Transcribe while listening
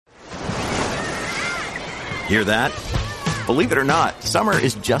Hear that? Believe it or not, summer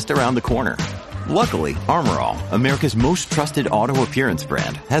is just around the corner. Luckily, Armor All, America's most trusted auto appearance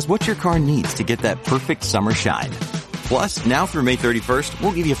brand, has what your car needs to get that perfect summer shine. Plus, now through May 31st,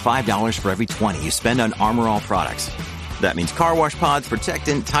 we'll give you $5 for every $20 you spend on Armor All products. That means car wash pods,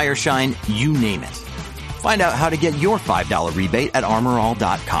 protectant, tire shine, you name it. Find out how to get your $5 rebate at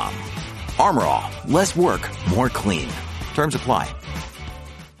armorall.com. Armor All, less work, more clean. Terms apply.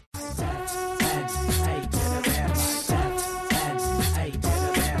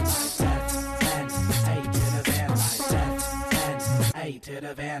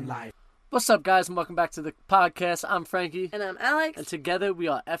 What's up, guys, and welcome back to the podcast. I'm Frankie. And I'm Alex. And together we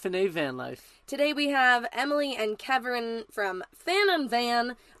are F&A Van Life. Today we have Emily and Kevin from Fan and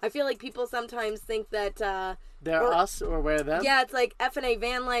Van. I feel like people sometimes think that... they're us or we're them? Yeah, it's like F&A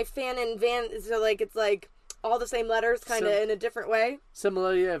Van Life, Fan and Van. So like it's like all the same letters, kind of in a different way.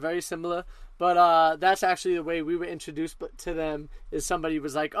 Similar, yeah, very similar. But that's actually the way we were introduced to them, is somebody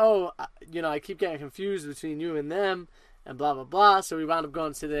was like, oh, I keep getting confused between you and them. And blah, blah, blah. So we wound up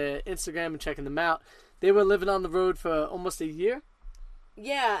going to their Instagram and checking them out. They were living on the road for almost a year.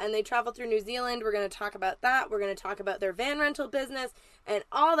 Yeah, and they traveled through New Zealand. We're going to talk about that. We're going to talk about their van rental business and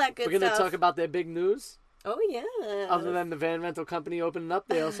all that good stuff. We're going to talk about their big news. Oh, yeah. Other than the van rental company opening up,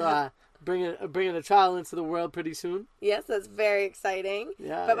 they also bringing a child into the world pretty soon. Yes, that's very exciting.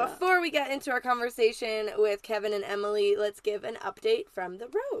 Yeah. But before we get into our conversation with Kevin and Emily, let's give an update from the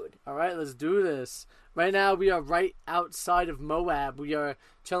road. All right, let's do this. Right now, we are right outside of Moab. We are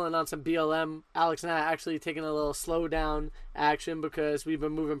chilling on some BLM. Alex and I are actually taking a little slow down action because we've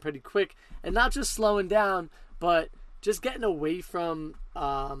been moving pretty quick. And not just slowing down, but just getting away from,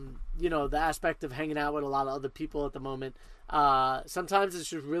 the aspect of hanging out with a lot of other people at the moment. Sometimes it's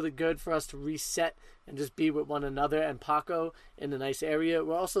just really good for us to reset and just be with one another and Paco in a nice area.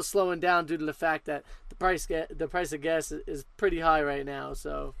 We're also slowing down due to the fact that the price of gas is pretty high right now,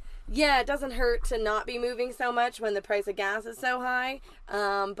 so... Yeah, it doesn't hurt to not be moving so much when the price of gas is so high.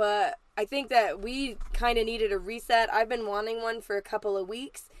 But I think that we kind of needed a reset. I've been wanting one for a couple of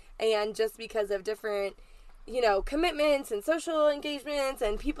weeks. And just because of different, commitments and social engagements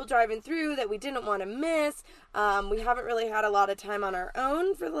and people driving through that we didn't want to miss, we haven't really had a lot of time on our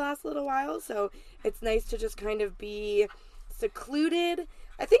own for the last little while. So it's nice to just kind of be secluded.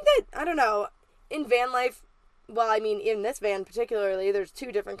 I think that, I don't know, in van life... Well, I mean, in this van particularly, there's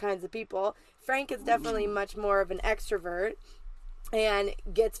two different kinds of people. Frank is definitely much more of an extrovert and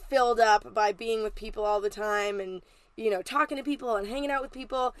gets filled up by being with people all the time and, talking to people and hanging out with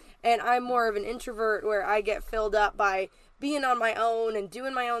people. And I'm more of an introvert where I get filled up by being on my own and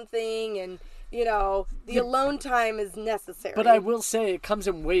doing my own thing and, the alone time is necessary. But I will say it comes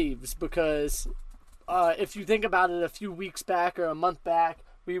in waves because if you think about it, a few weeks back or a month back,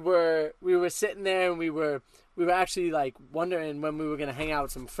 we were sitting there and we were actually like wondering when we were going to hang out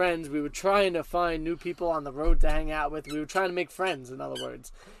with some friends. We were trying to find new people on the road to hang out with. We were trying to make friends, in other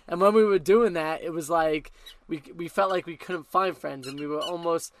words. And when we were doing that, it was like we felt like we couldn't find friends. And we were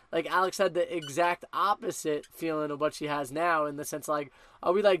almost like Alex had the exact opposite feeling of what she has now, in the sense like,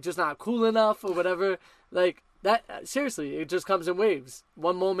 are we like just not cool enough or whatever? Like that, seriously, it just comes in waves.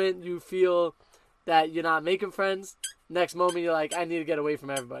 One moment you feel that you're not making friends. Next moment you're like, I need to get away from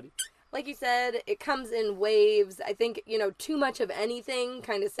everybody. Like you said, it comes in waves. I think, too much of anything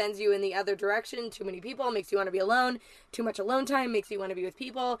kind of sends you in the other direction. Too many people makes you want to be alone. Too much alone time makes you want to be with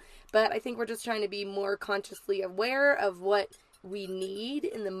people. But I think we're just trying to be more consciously aware of what we need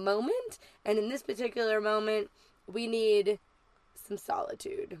in the moment. And in this particular moment, we need some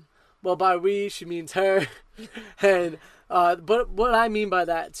solitude. Well, by we, she means her. And but what I mean by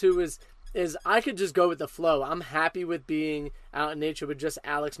that, too, is I could just go with the flow. I'm happy with being out in nature with just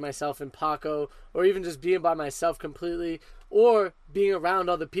Alex, myself, and Paco, or even just being by myself completely, or being around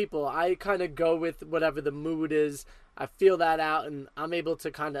other people. I kind of go with whatever the mood is. I feel that out, and I'm able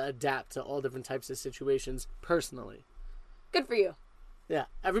to kind of adapt to all different types of situations personally. Good for you. Yeah.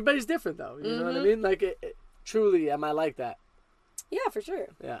 Everybody's different, though. You know what I mean? Like, truly, am I like that? Yeah, for sure.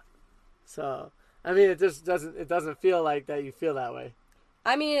 Yeah. So, I mean, it doesn't feel like that you feel that way.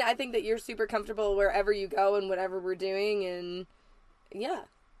 I mean, I think that you're super comfortable wherever you go and whatever we're doing, and yeah.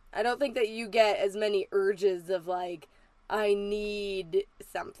 I don't think that you get as many urges of, like, I need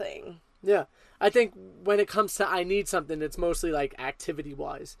something. Yeah. I think when it comes to I need something, it's mostly, like,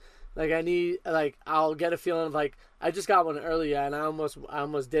 activity-wise. Like, I'll get a feeling of, like, I just got one earlier, and I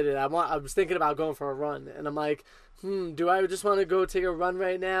almost did it. I was thinking about going for a run, and I'm like, do I just want to go take a run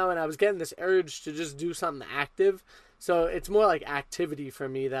right now? And I was getting this urge to just do something active. So it's more like activity for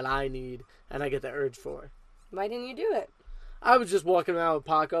me that I need, and I get the urge for. Why didn't you do it? I was just walking around with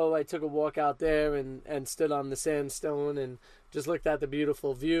Paco. I took a walk out there and stood on the sandstone and just looked at the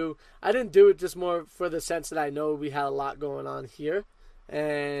beautiful view. I didn't do it just more for the sense that I know we had a lot going on here,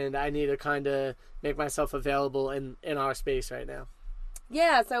 and I need to kind of make myself available in our space right now.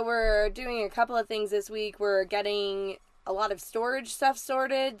 Yeah, so we're doing a couple of things this week. We're getting a lot of storage stuff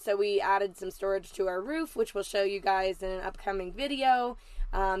sorted. So we added some storage to our roof, which we'll show you guys in an upcoming video.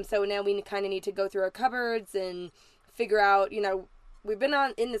 So now we kind of need to go through our cupboards and figure out, we've been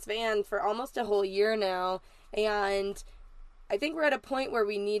in this van for almost a whole year now, and I think we're at a point where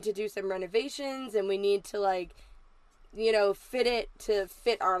we need to do some renovations, and we need to fit it to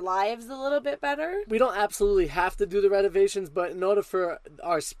fit our lives a little bit better. We don't absolutely have to do the renovations, but in order for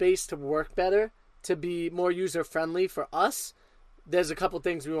our space to work better, to be more user-friendly for us, there's a couple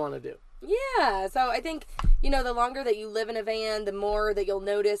things we want to do. Yeah, so I think, the longer that you live in a van, the more that you'll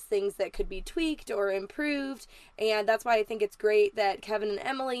notice things that could be tweaked or improved, and that's why I think it's great that Kevin and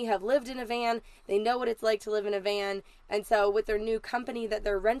Emily have lived in a van. They know what it's like to live in a van, and so with their new company that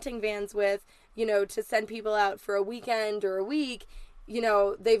they're renting vans with, to send people out for a weekend or a week,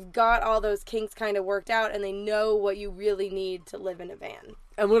 they've got all those kinks kind of worked out, and they know what you really need to live in a van.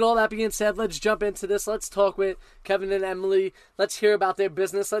 And with all that being said, let's jump into this. Let's talk with Kevin and Emily. Let's hear about their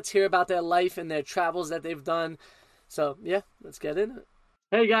business. Let's hear about their life and their travels that they've done. So, yeah, let's get into it.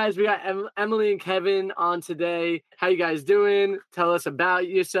 Hey, guys, we got Emily and Kevin on today. How you guys doing? Tell us about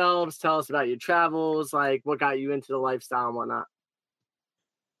yourselves. Tell us about your travels, like what got you into the lifestyle and whatnot.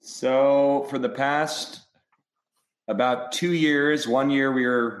 So for the past about 2 years, 1 year we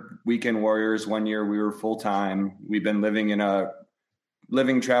were weekend warriors, 1 year we were full-time. We've been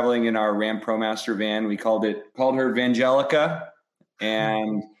traveling in our Ram ProMaster van. We called her Vangelica,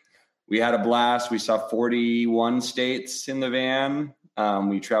 and we had a blast. We saw 41 states in the van.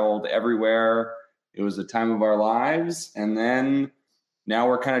 We traveled everywhere. It was the time of our lives. And then now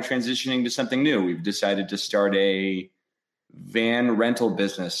we're kind of transitioning to something new. We've decided to start a van rental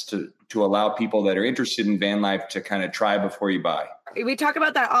business to allow people that are interested in van life to kind of try before you buy. We talk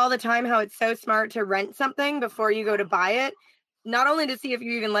about that all the time, how it's so smart to rent something before you go to buy it. Not only to see if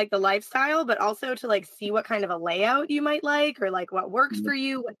you even like the lifestyle, but also to see what kind of a layout you might like, or what works for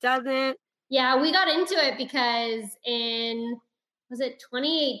you, what doesn't. Yeah, we got into it because was it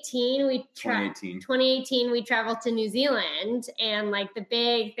 2018? 2018, we traveled to New Zealand, and the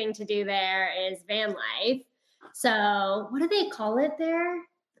big thing to do there is van life. So what do they call it there?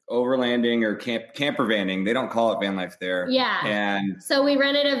 Overlanding or camper vanning. They don't call it van life there. Yeah. And so we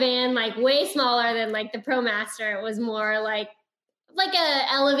rented a van way smaller than the ProMaster. It was more like a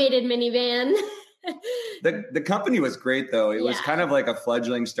elevated minivan. The company was great though. It was kind of like a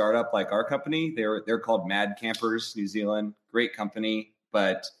fledgling startup like our company. They're called Mad Campers New Zealand. Great company,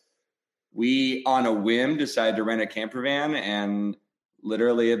 but we on a whim decided to rent a camper van and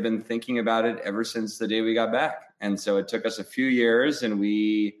literally have been thinking about it ever since the day we got back. And so it took us a few years and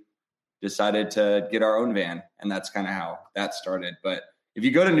we decided to get our own van, and that's kind of how that started. But if you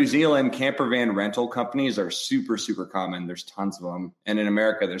go to New Zealand, camper van rental companies are super, super common. There's tons of them. And in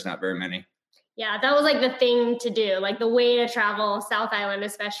America, there's not very many. Yeah, that was the thing to do. The way to travel South Island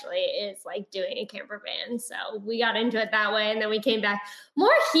especially is doing a camper van. So we got into it that way, and then we came back.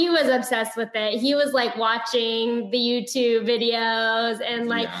 He was obsessed with it. He was watching the YouTube videos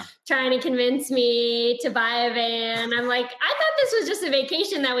and trying to convince me to buy a van. I'm I thought this was just a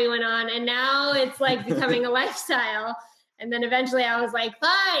vacation that we went on, and now it's becoming a lifestyle. And then eventually I was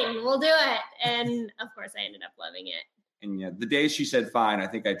fine, we'll do it. And of course I ended up loving it. And yeah, the day she said fine, I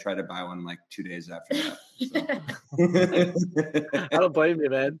think I tried to buy one 2 days after that. So. I don't blame you,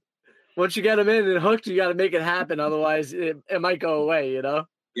 man. Once you get them in and hooked, you got to make it happen. Otherwise, it might go away,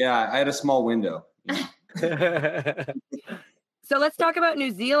 Yeah, I had a small window. So let's talk about New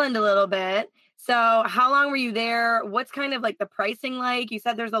Zealand a little bit. So how long were you there? What's kind of the pricing like? You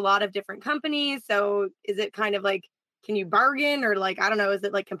said there's a lot of different companies. So is it kind of can you bargain, or I don't know, is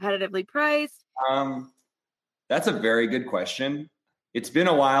it competitively priced? That's a very good question. It's been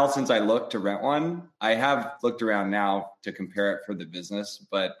a while since I looked to rent one. I have looked around now to compare it for the business,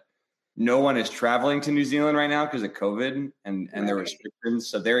 but no one is traveling to New Zealand right now because of COVID and their restrictions.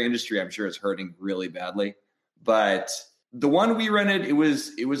 So their industry, I'm sure, is hurting really badly. But the one we rented, it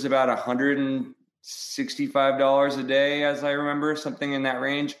was about $165 a day, as I remember, something in that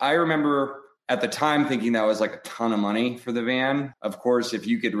range. I remember at the time thinking that was a ton of money for the van. Of course, if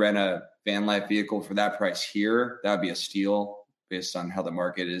you could rent a van life vehicle for that price here, that would be a steal based on how the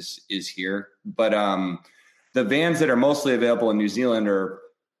market is here. But the vans that are mostly available in New Zealand are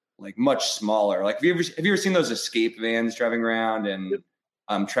much smaller. Have you ever seen those escape vans driving around? And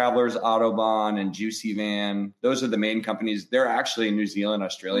Travelers Autobahn and Juicy Van. Those are the main companies. They're actually New Zealand,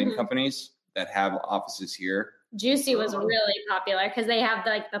 Australian companies that have offices here. Juicy was really popular because they have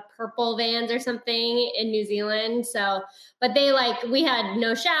like the purple vans or something in New Zealand. So, but they we had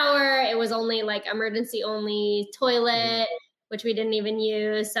no shower. It was only like emergency only toilet, which we didn't even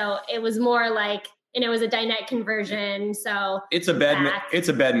use. So it was more like, and it was a dinette conversion. So it's a bed. It's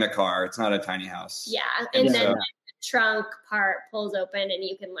a bed in the car. It's not a tiny house. Yeah, and then the trunk part pulls open, and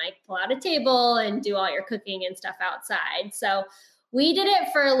you can pull out a table and do all your cooking and stuff outside. So we did it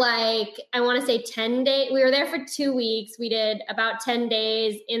for I want to say 10 days. We were there for 2 weeks. We did about 10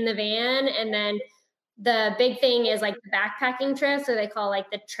 days in the van. And then the big thing is the backpacking trips, or they call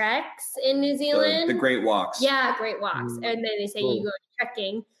the treks in New Zealand. The Great Walks. Yeah, Great Walks. And then they say you go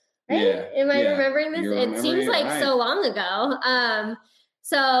trekking. Right? Yeah. Am I remembering this? It seems so long ago.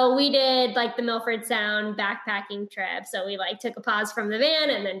 So we did the Milford Sound backpacking trip. So we took a pause from the van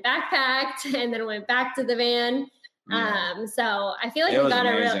and then backpacked and then went back to the van. So I feel we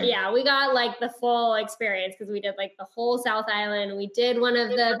got we got the full experience because we did the whole South Island. We did one of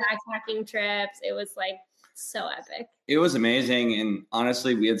the backpacking trips. It was so epic. It was amazing. And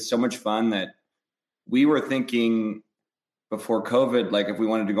honestly, we had so much fun that we were thinking before COVID, if we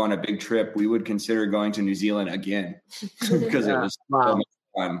wanted to go on a big trip, we would consider going to New Zealand again because it was so much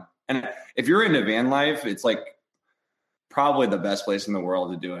fun. And if you're into van life, it's probably the best place in the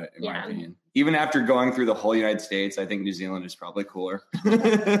world to do it, in my opinion. Even after going through the whole United States, I think New Zealand is probably cooler.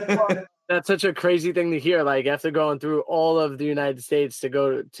 That's such a crazy thing to hear. After going through all of the United States to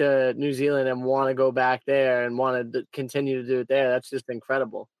go to New Zealand and want to go back there and want to continue to do it there, that's just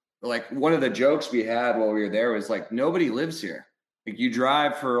incredible. One of the jokes we had while we were there was nobody lives here. You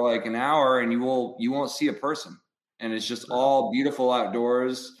drive for an hour and you won't see a person, and it's just all beautiful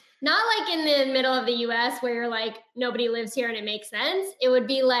outdoors. Not in the middle of the U.S. where you're nobody lives here and it makes sense. It would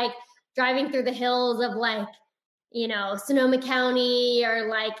be driving through the hills of Sonoma County or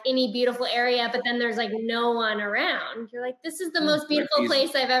any beautiful area, but then there's no one around. You're this is the most beautiful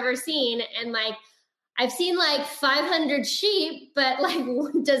place I've ever seen. And I've seen 500 sheep, but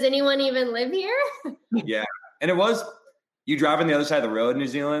does anyone even live here? Yeah. And you drive on the other side of the road in New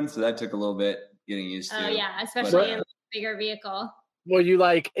Zealand. So that took a little bit getting used to. Oh yeah. Especially in a bigger vehicle. Were you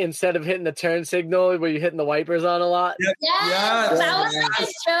instead of hitting the turn signal, were you hitting the wipers on a lot? Yes. That was a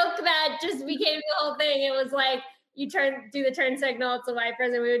joke that just became the whole thing. It was you do the turn signal, it's the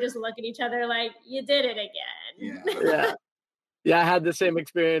wipers, and we would just look at each other you did it again. Yeah, I had the same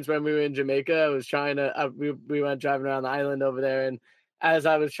experience when we were in Jamaica. I was trying to, we went driving around the island over there, and as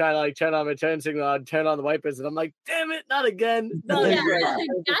I was trying to turn on my turn signal, I'd turn on the wipers, and I'm damn it, not again.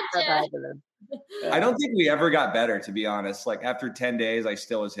 Gotcha. I don't think we ever got better, to be honest. After 10 days, I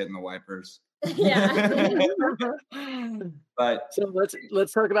still was hitting the wipers. Yeah. But so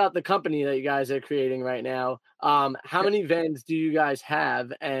let's talk about the company that you guys are creating right now. How many vans do you guys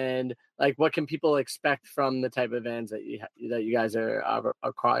have, and what can people expect from the type of vans that you guys are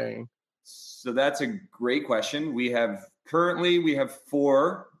acquiring? So that's a great question. We have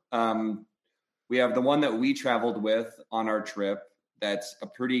 4. We have the one that we traveled with on our trip. That's a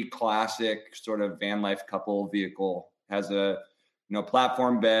pretty classic sort of van life couple vehicle. Has a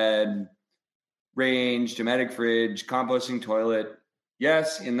platform bed, range, Dometic fridge, composting toilet.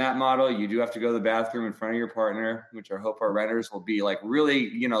 Yes, in that model, you do have to go to the bathroom in front of your partner, which I hope our renters will be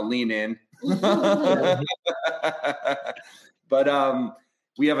really, lean in. But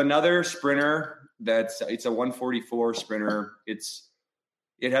we have another Sprinter it's a 144 Sprinter. It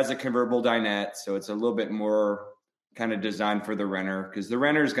has a convertible dinette, so it's a little bit more kind of designed for the renter, because the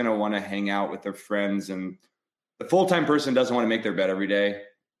renter is going to want to hang out with their friends, and the full-time person doesn't want to make their bed every day.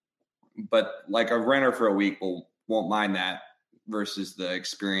 But a renter for a week won't mind that, versus the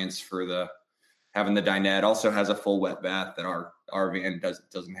experience for having the dinette. Also has a full wet bath that our van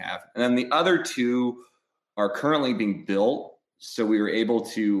doesn't have. And then the other 2 are currently being built. So we were able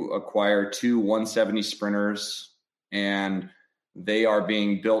to acquire 2 170 Sprinters, and they are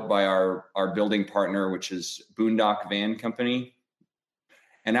being built by our building partner, which is Boondock Van Company.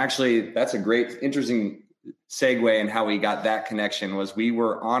 And actually, that's a great, interesting segue in how we got that connection. Was we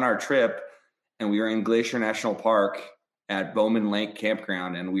were on our trip and we were in Glacier National Park at Bowman Lake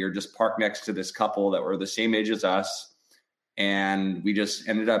Campground, and we were just parked next to this couple that were the same age as us. And we just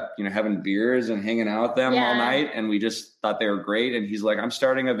ended up, having beers and hanging out with them all night. And we just thought they were great. And he's I'm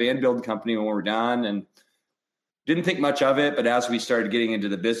starting a van build company when we're done. And didn't think much of it. But as we started getting into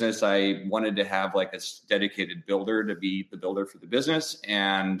the business, I wanted to have a dedicated builder to be the builder for the business.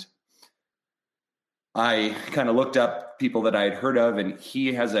 And I kind of looked up people that I had heard of, and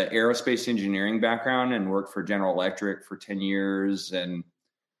he has an aerospace engineering background and worked for General Electric for 10 years. And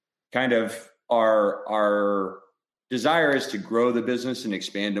kind of our desire is to grow the business and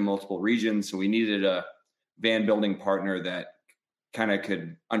expand to multiple regions. So we needed a van building partner that kind of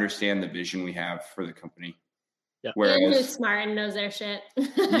could understand the vision we have for the company. Yeah. And who's smart and knows their shit.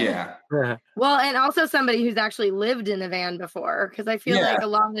 Yeah. Well, and also somebody who's actually lived in a van before, because I feel like a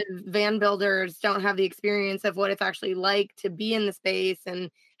lot of van builders don't have the experience of what it's actually like to be in the space and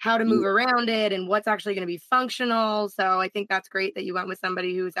how to move around it and what's actually going to be functional. So I think that's great that you went with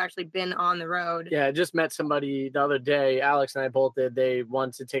somebody who's actually been on the road. Yeah, I just met somebody the other day. Alex and I both did. They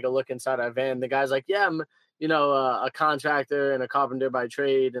wanted to take a look inside our van. The guy's like, yeah, I'm, a contractor and a carpenter by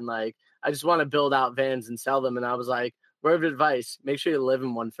trade. And like, I just want to build out vans and sell them. And I was like, word of advice, make sure you live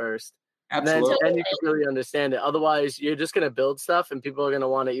in one first. Absolutely. And then you can really understand it. Otherwise, you're just going to build stuff and people are going to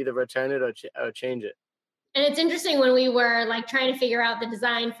want to either return it or change it. And it's interesting when we were like trying to figure out the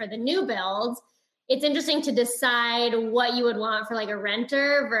design for the new builds, it's interesting to decide what you would want for like a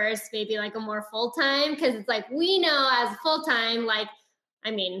renter versus maybe like a more full-time. Cause it's like, we know as full-time, like, I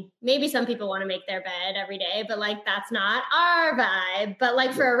mean, maybe some people want to make their bed every day, but like, that's not our vibe. But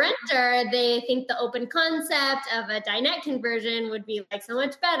like for a renter, they think the open concept of a dinette conversion would be like so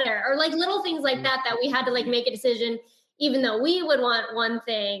much better, or like little things like that we had to like make a decision, even though we would want one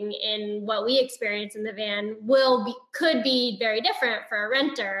thing in what we experience in the van could be very different for a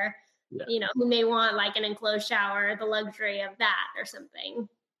renter, who may want like an enclosed shower, the luxury of that or something.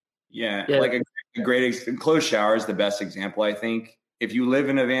 Yeah. Like a great enclosed shower is the best example, I think. If you live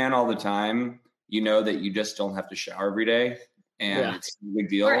in a van all the time, you know that you just don't have to shower every day, and it's a big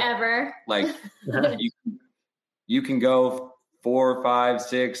deal. Forever. Like you can go 4, 5,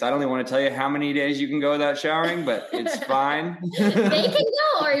 6. I don't even want to tell you how many days you can go without showering, but it's fine. They can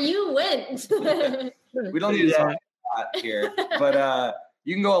go, or you wouldn't. We don't need to talk about that here, but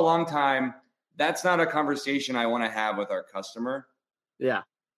you can go a long time. That's not a conversation I want to have with our customer. Yeah.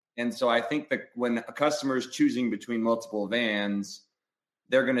 And so I think that when a customer is choosing between multiple vans,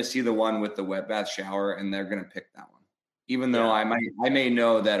 they're going to see the one with the wet bath shower and they're going to pick that one. Even though I may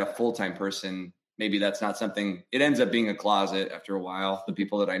know that a full-time person, maybe that's not something, it ends up being a closet after a while. The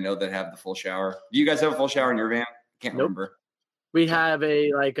people that I know that have the full shower. Do you guys have a full shower in your van? Can't remember. We have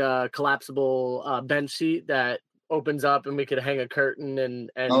a collapsible bench seat that opens up and we could hang a curtain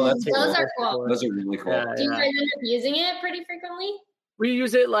and those are cool. Those are really cool. Do you guys end up using it pretty frequently? We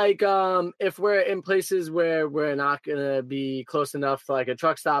use it like if we're in places where we're not going to be close enough to like a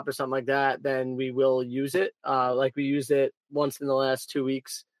truck stop or something like that, then we will use it. Like we used it once in the last 2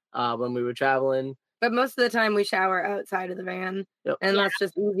 weeks when we were traveling. But most of the time we shower outside of the van. Yep. And that's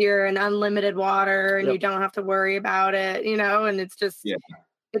just easier and unlimited water and you don't have to worry about it, and it's just,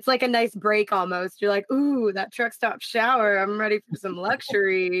 it's like a nice break almost. You're like, ooh, that truck stop shower. I'm ready for some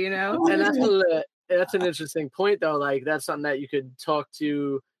luxury, And that's an interesting point, though. Like, that's something that you could talk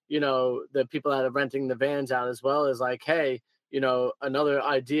to, the people that are renting the vans out as well, is like, hey, another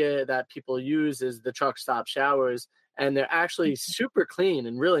idea that people use is the truck stop showers. And they're actually super clean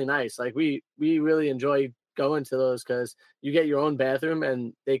and really nice. Like, we really enjoy going to those because you get your own bathroom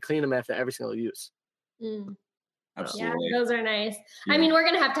and they clean them after every single use. Absolutely. Yeah, those are nice. Yeah. I mean, we're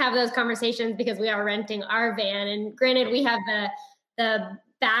going to have those conversations because we are renting our van. And granted, we have the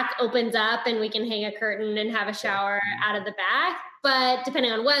back opens up and we can hang a curtain and have a shower out of the back. But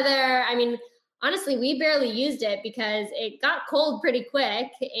depending on weather, I mean, honestly, we barely used it because it got cold pretty quick.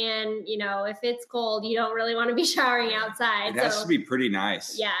 And, if it's cold, you don't really want to be showering outside. It has to be pretty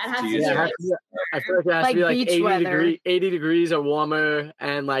nice. Yeah, it has to be. I feel like it has to be like 80 degrees or warmer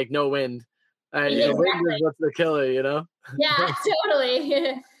and like no wind. The wind is what's the killer, Yeah,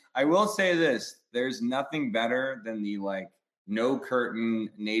 totally. I will say this. There's nothing better than the no curtain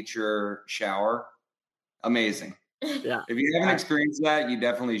nature shower. Amazing. Yeah. If you haven't experienced that, you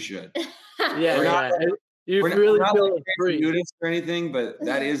definitely should. You really feel free or anything, but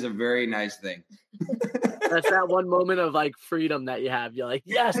that is a very nice thing. That's that one moment of freedom that you have. You're like,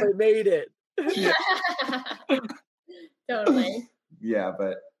 yes, I made it. Totally. Yeah,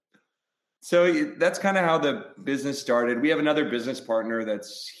 but so that's kind of how the business started. We have another business partner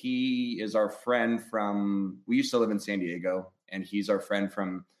he is our friend we used to live in San Diego, and he's our friend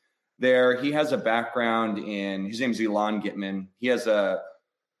from there. He has a background his name's Elon Gitman.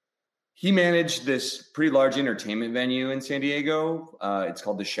 He managed this pretty large entertainment venue in San Diego. It's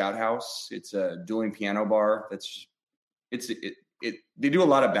called the Shout House. It's a dueling piano bar. They do a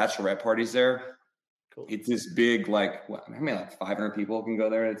lot of bachelorette parties there. Cool. It's this big, 500 people can go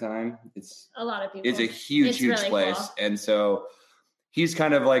there at a time. It's a lot of people. It's a huge really place. Cool. And so he's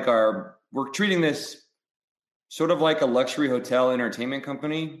kind of we're treating this sort of like a luxury hotel entertainment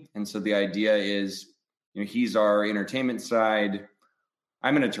company. And so the idea is, he's our entertainment side.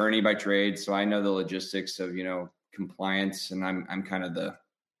 I'm an attorney by trade, so I know the logistics of, compliance, and I'm kind of the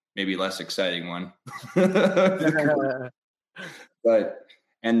maybe less exciting one. But,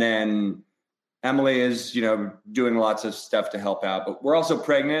 and then Emily is, doing lots of stuff to help out, but we're also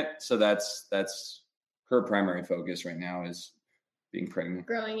pregnant. So that's her primary focus right now is being pregnant.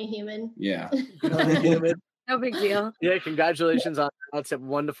 Growing a human. Yeah. No big deal. Yeah, congratulations on that. It's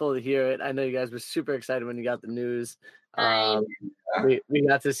wonderful to hear it. I know you guys were super excited when you got the news. We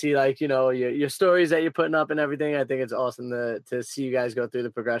got to see your stories that you're putting up and everything. I think it's awesome to see you guys go through the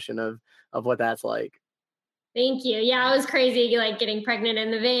progression of what that's like. Thank you. Yeah, it was crazy, like getting pregnant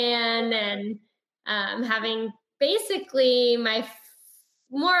in the van and having basically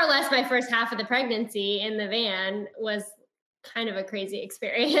more or less my first half of the pregnancy in the van was kind of a crazy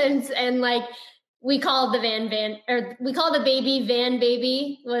experience. And like we called the baby Van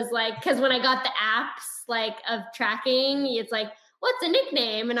Baby, was like, because when I got the apps like of tracking, it's like, what's a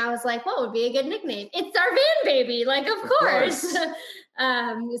nickname? And I was like, what would be a good nickname? It's our Van Baby, like of course.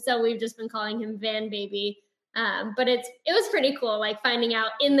 So we've just been calling him Van Baby. But it was pretty cool, like finding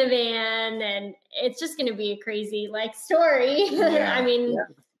out in the van, and it's just going to be a crazy like story. Yeah. I mean,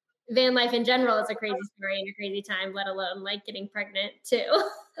 van life in general is a crazy story and a crazy time, let alone like getting pregnant too.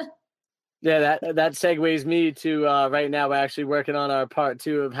 Yeah, that segues me to right now we're actually working on our part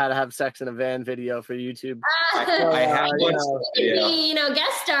 2 of how to have sex in a van video for YouTube. I have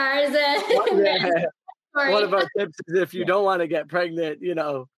guest stars. One of our tips is if you don't want to get pregnant,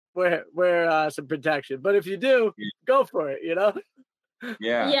 wear some protection. But if you do, go for it,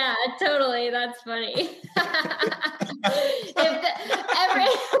 Yeah, totally. That's funny.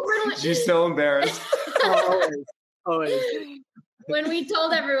 She's so embarrassed. Always. When we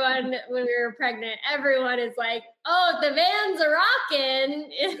told everyone when we were pregnant, everyone is like, "Oh, the vans are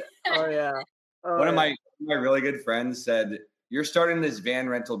rocking." Oh yeah. One of my really good friends said, "You're starting this van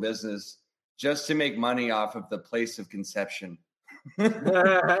rental business just to make money off of the place of conception." That's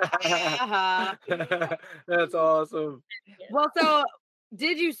awesome. Well, so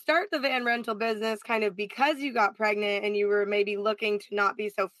did you start the van rental business kind of because you got pregnant and you were maybe looking to not be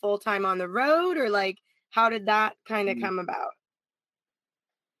so full-time on the road, or like how did that kind of come about?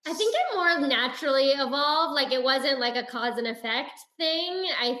 I think it more naturally evolved. Like it wasn't like a cause and effect thing.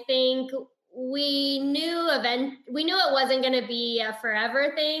 I think we knew it wasn't going to be a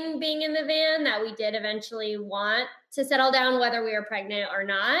forever thing being in the van, that we did eventually want to settle down whether we were pregnant or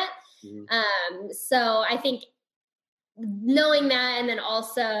not. Mm-hmm. So I think knowing that, and then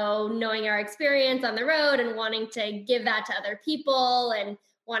also knowing our experience on the road and wanting to give that to other people and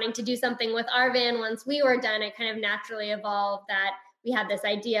wanting to do something with our van once we were done, it kind of naturally evolved that we had this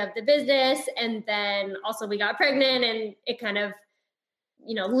idea of the business, and then also we got pregnant, and it kind of,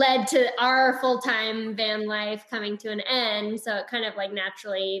 led to our full-time van life coming to an end. So it kind of like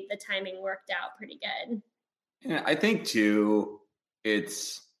naturally the timing worked out pretty good. Yeah, I think too,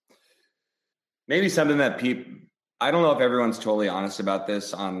 it's maybe something that I don't know if everyone's totally honest about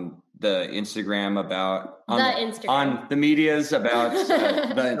this on the Instagram on the medias about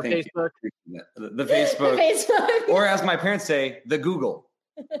the Facebook, or as my parents say, the Google.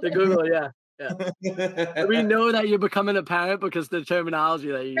 The Google, yeah. We know that you're becoming a parent because the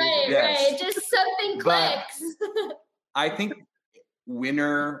terminology that you use. Right. Just something clicks. I think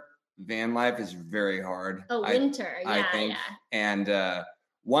winter van life is very hard. Winter, I think. Yeah. And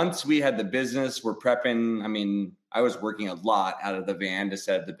once we had the business, we're prepping. I mean, I was working a lot out of the van to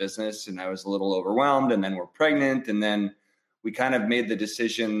set up the business, and I was a little overwhelmed, and then we're pregnant, and then we kind of made the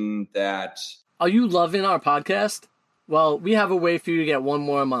decision that... Are you loving our podcast? Well, we have a way for you to get one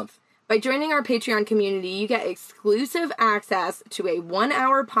more a month. By joining our Patreon community, you get exclusive access to a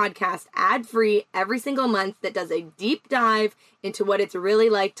 1-hour podcast ad-free every single month that does a deep dive into what it's really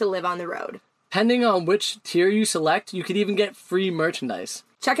like to live on the road. Depending on which tier you select, you could even get free merchandise.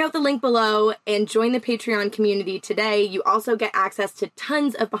 Check out the link below and join the Patreon community today. You also get access to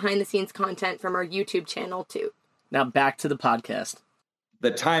tons of behind-the-scenes content from our YouTube channel, too. Now back to the podcast.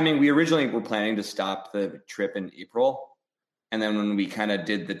 The timing, we originally were planning to stop the trip in April. And then when we kind of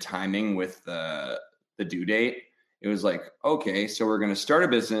did the timing with the due date, it was like, okay, so we're going to start a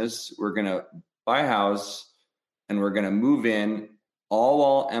business, we're going to buy a house, and we're going to move in, all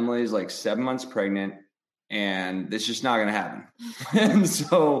while Emily's like 7 months pregnant, and it's just not going to happen. And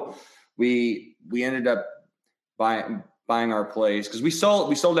so we ended up buying our place because we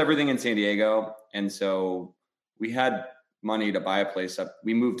sold everything in San Diego, and so we had money to buy a place up.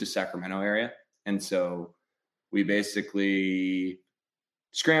 We moved to Sacramento area, and so we basically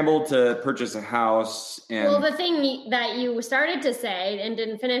scrambled to purchase a house. And well, the thing that you started to say and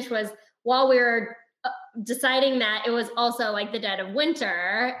didn't finish was while we were deciding that it was also like the dead of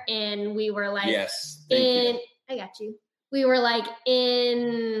winter, and we were like, yes, I got you. We were like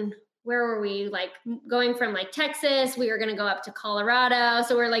where were we? Like going from like Texas, we were going to go up to Colorado.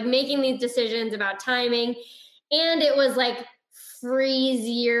 So we're like making these decisions about timing, and it was like freeze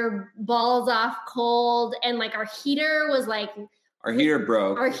your balls off cold, and like our heater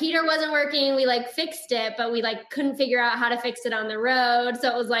broke. Our heater wasn't working. We like fixed it, but we like couldn't figure out how to fix it on the road. So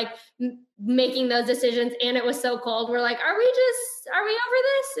it was like making those decisions, and it was so cold. We're like, are we over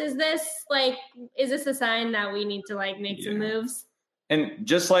this? Is this a sign that we need to like make some moves? And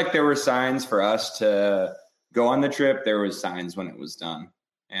just like there were signs for us to go on the trip, there was signs when it was done.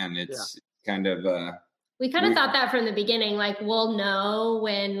 And it's kind of we kind of thought that from the beginning, like we'll know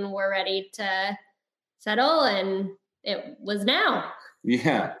when we're ready to settle, and it was now.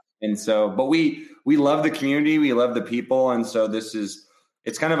 Yeah. And so, but we love the community, we love the people. And so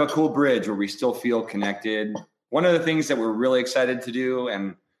it's kind of a cool bridge where we still feel connected. One of the things that we're really excited to do,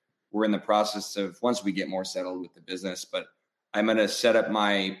 and we're in the process of, once we get more settled with the business, but I'm going to set up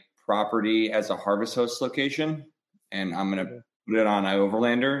my property as a Harvest Host location, and I'm going to put it on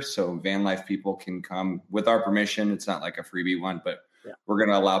iOverlander so van life people can come with our permission. It's not like a freebie one, but we're going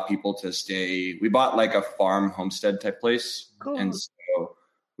to allow people to stay. We bought like a farm homestead type place. Cool. And so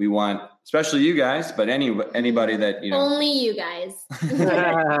we want, especially you guys, but anybody that, only you guys.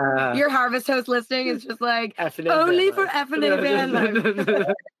 Your Harvest Host listing is just like only for F&A van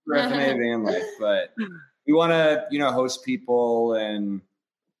life. For F&A van life, but we want to, host people, and,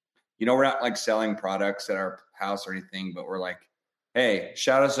 we're not like selling products at our house or anything, but we're like, hey,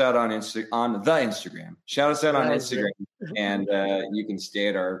 shout us out on the Instagram. Shout us out on Instagram, and you can stay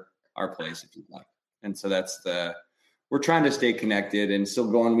at our place if you'd like. And so we're trying to stay connected and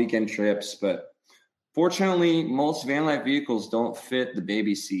still go on weekend trips, but fortunately, most van life vehicles don't fit the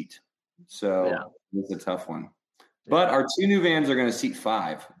baby seat. So it's a tough one. But our 2 new vans are going to seat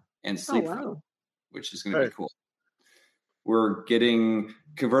 5 and sleep 5. Which is going to be cool. We're getting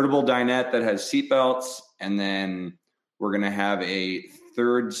convertible dinette that has seat belts, and then we're going to have a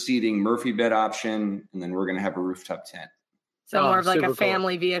 3rd seating Murphy bed option, and then we're going to have a rooftop tent. So more of like a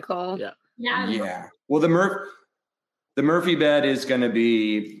family vehicle. Yeah. Well, the Murphy bed is going to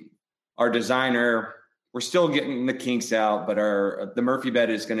be our designer. We're still getting the kinks out, but the Murphy bed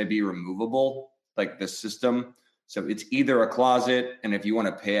is going to be removable, like the system. So it's either a closet, and if you want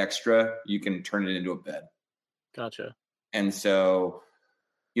to pay extra, you can turn it into a bed. Gotcha. And so,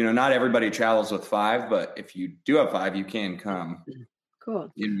 not everybody travels with 5, but if you do have 5, you can come.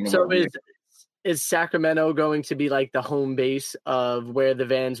 Cool. So is Sacramento going to be like the home base of where the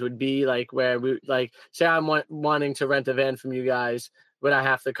vans would be? Like where say I'm wanting to rent a van from you guys, would I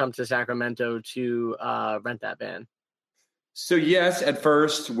have to come to Sacramento to rent that van? So yes, at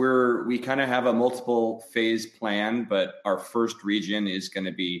first we kind of have a multiple phase plan, but our first region is going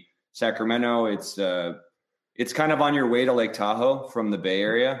to be Sacramento. It's kind of on your way to Lake Tahoe from the Bay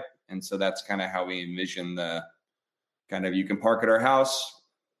Area. And so that's kind of how we envision you can park at our house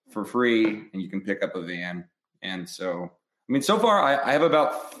for free and you can pick up a van. And so, so far I have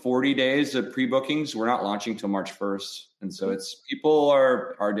about 40 days of pre-bookings. We're not launching till March 1st. And so people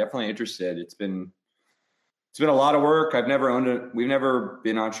are definitely interested. It's been a lot of work. We've never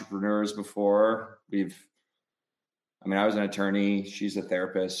been entrepreneurs before. I was an attorney. She's a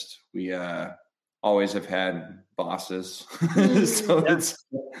therapist. We always have had bosses. So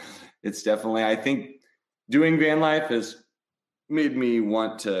it's definitely, I think doing van life has made me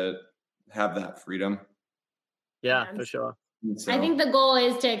want to have that freedom. Yeah, for sure. So, I think the goal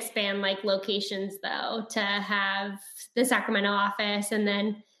is to expand like locations though, to have the Sacramento office, and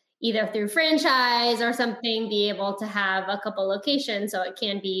then either through franchise or something, be able to have a couple locations so it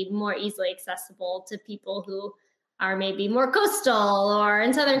can be more easily accessible to people who are maybe more coastal or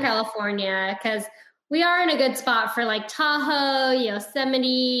in Southern California, because we are in a good spot for like Tahoe,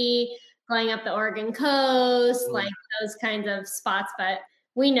 Yosemite, going up the Oregon coast, like those kinds of spots. But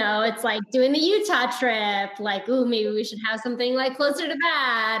we know it's like doing the Utah trip, like, ooh, maybe we should have something like closer to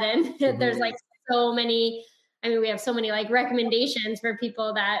that. And there's like so many, we have so many like recommendations for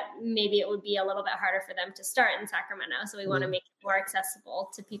people that maybe it would be a little bit harder for them to start in Sacramento. So we want to make it more accessible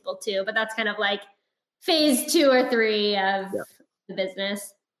to people too. But that's kind of like phase 2 or 3 of the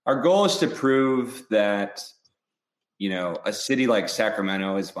business. Our goal is to prove that, a city like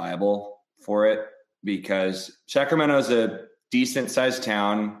Sacramento is viable for it, because Sacramento is a decent sized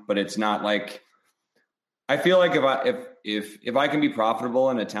town, but it's not like, I feel like if I can be profitable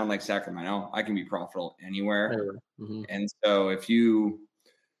in a town like Sacramento, I can be profitable anywhere. Mm-hmm. And so if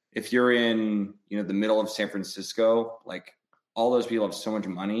you're in, the middle of San Francisco, like all those people have so much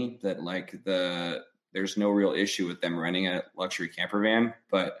money that like the there's no real issue with them renting a luxury camper van.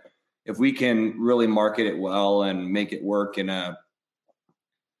 But if we can really market it well and make it work in I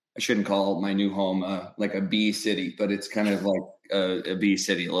shouldn't call my new home like a B city, but it's kind of like a B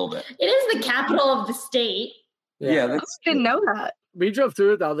city a little bit. It is the capital of the state. Yeah, I didn't know that. We drove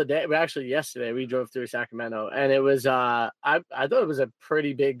through it the other day. Yesterday we drove through Sacramento, and it was I thought it was a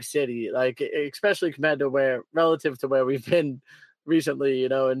pretty big city, like especially compared to relative to where we've been recently,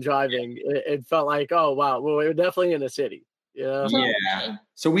 and driving. It felt like, oh wow, well, we're definitely in a city. Yeah.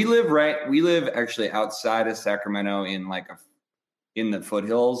 So we live actually outside of Sacramento in the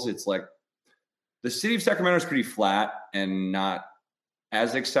foothills. It's like the city of Sacramento is pretty flat and not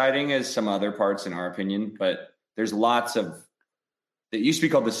as exciting as some other parts in our opinion, but there's lots of, it used to be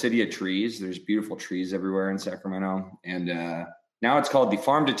called the City of Trees. There's beautiful trees everywhere in Sacramento. And now it's called the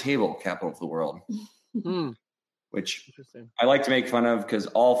Farm to Table capital of the world, which I like to make fun of because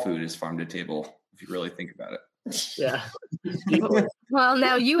all food is farm to table, if you really think about it. Yeah. Well,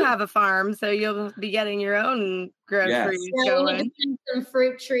 now you have a farm, so you'll be getting your own groceries going. Some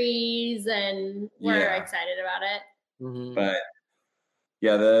fruit trees, and we're excited about it. Mm-hmm. But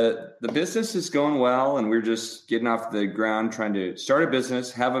yeah, the business is going well, and we're just getting off the ground, trying to start a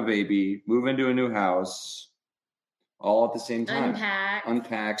business, have a baby, move into a new house, all at the same time.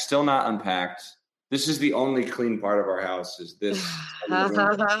 Unpack. Still not unpacked. This is the only clean part of our house. Is this? We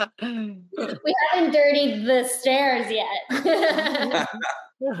haven't dirtied the stairs yet.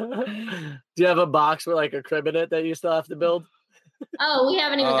 Do you have a box with like a crib in it that you still have to build? Oh, we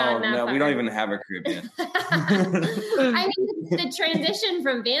haven't even gotten that no, far. we don't even have a crib yet. I mean, the transition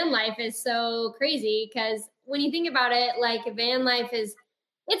from van life is so crazy because when you think about it, like van life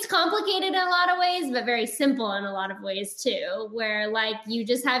it's complicated in a lot of ways, but very simple in a lot of ways too, where like you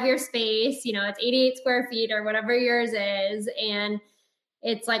just have your space, it's 88 square feet or whatever yours is. And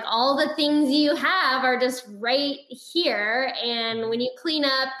it's like all the things you have are just right here. And when you clean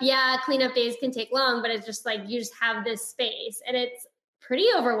up, cleanup days can take long, but it's just like you just have this space. And it's pretty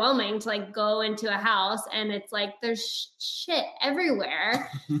overwhelming to like go into a house and it's like there's shit everywhere.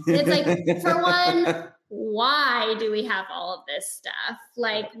 And it's like, for one, why do we have all of this stuff?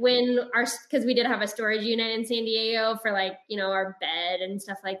 Like because we did have a storage unit in San Diego for like, our bed and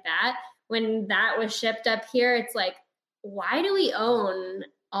stuff like that. When that was shipped up here, it's like, why do we own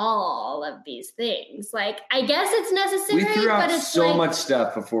all of these things? Like, I guess it's necessary. We threw out but it's so much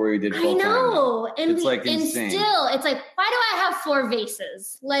stuff before we did full-time. I know. And it's like and insane. Still, it's like, why do I have 4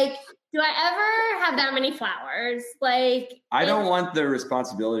 vases? Like, do I ever have that many flowers? Like, I don't want the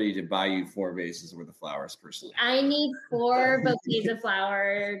responsibility to buy you 4 vases worth of flowers personally. I need 4 bouquets of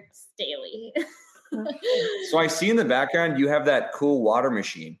flowers daily. So I see in the background, you have that cool water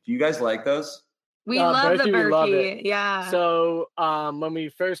machine. Do you guys like those? We love the we love Berkey. it. Yeah. So when we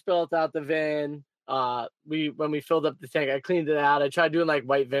first built out the van, when we filled up the tank, I cleaned it out. I tried doing like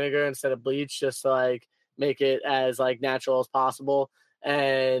white vinegar instead of bleach, just to like make it as like natural as possible.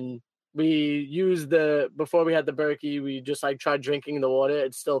 And we used before we had the Berkey, we just like tried drinking the water.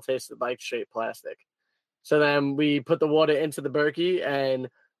 It still tasted like straight plastic. So then we put the water into the Berkey, and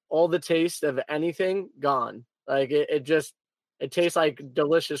all the taste of anything gone. Like it tastes like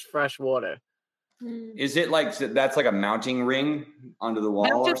delicious fresh water. Is it like that's like a mounting ring onto the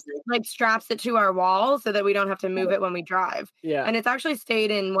wall? That just like straps it to our wall so that we don't have to move it when we drive. Yeah, and it's actually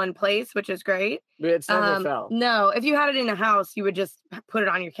stayed in one place, which is great. It's never fell. No, if you had it in a house, you would just put it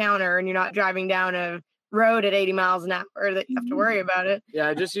on your counter, and you're not driving down a road at 80 miles an hour that you have to worry about it. Yeah,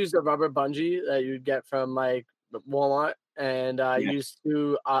 I just used a rubber bungee that you'd get from like Walmart, and I used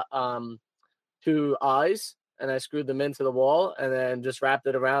 2 eyes. And I screwed them into the wall and then just wrapped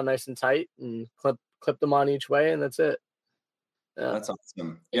it around nice and tight and clipped them on each way, and that's it. Yeah. That's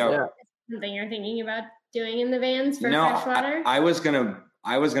awesome. Is that something you're thinking about doing in the vans for fresh water? I was gonna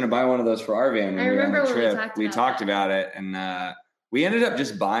buy one of those for our van when we were on the trip. We talked about it, and we ended up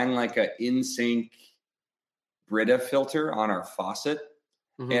just buying like a in-sink Brita filter on our faucet.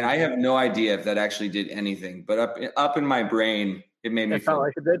 Mm-hmm. And I have no idea if that actually did anything, but up in my brain, it made me feel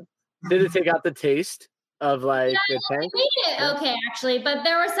like it did. Did it take out the taste of like the tank? It made it okay, actually, but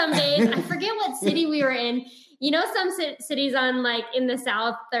there were some days, I forget what city we were in. Some cities on like in the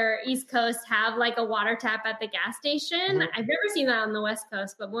South or East Coast have like a water tap at the gas station. Mm-hmm. I've never seen that on the West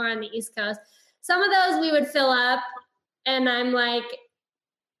Coast, but more on the East Coast. Some of those we would fill up, and I'm like,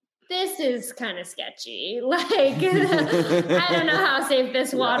 this is kind of sketchy. Like, I don't know how safe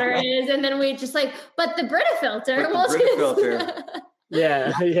this water is. And then we just like, but the Brita filter.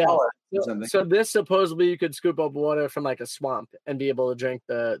 Yeah. So this supposedly you could scoop up water from like a swamp and be able to drink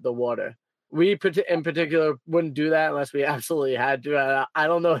the water. We in particular wouldn't do that unless we absolutely had to. I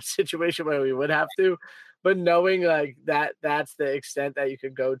don't know a situation where we would have to, but knowing like that's the extent that you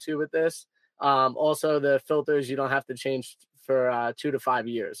could go to with this. Also, the filters you don't have to change for 2 to 5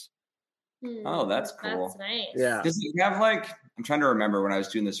 years. Oh, that's cool. That's nice. Yeah. Does it have like, I'm trying to remember when I was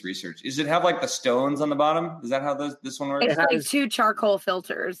doing this research. Does it have like the stones on the bottom? Is that how this one works? It's like 2 charcoal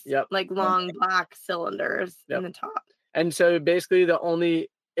filters. Yep. Like long black cylinders in the top. And so basically the only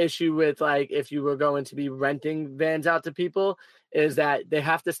issue with like if you were going to be renting vans out to people is that they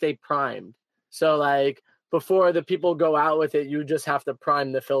have to stay primed. So like before the people go out with it, you just have to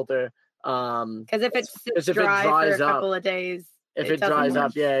prime the filter. Because if it's dry for a couple of days, if it dries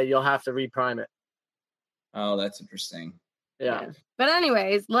up, you'll have to reprime it. Oh, that's interesting. Yeah. But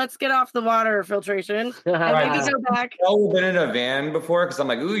anyways, let's get off the water filtration and maybe go back. I've been in a van before because I'm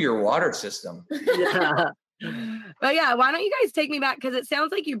like, ooh, your water system. Yeah. But yeah, why don't you guys take me back? Because it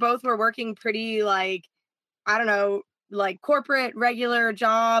sounds like you both were working pretty like, I don't know, like corporate regular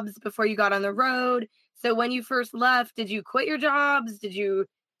jobs before you got on the road. So when you first left, did you quit your jobs? Did you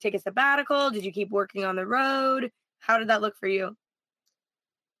take a sabbatical? Did you keep working on the road? How did that look for you?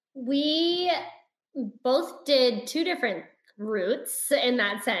 We both did 2 different routes in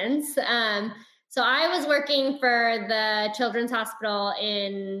that sense. So I was working for the Children's Hospital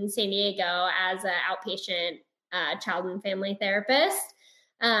in San Diego as an outpatient child and family therapist.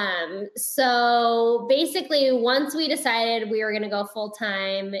 So basically, once we decided we were going to go full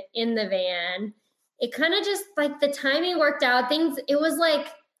time in the van, it kind of just like the timing worked out. It was like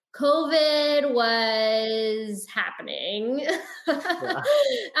COVID was happening.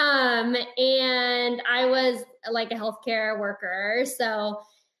 And I was like a healthcare worker. So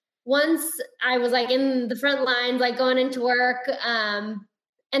once I was like in the front lines, like going into work, and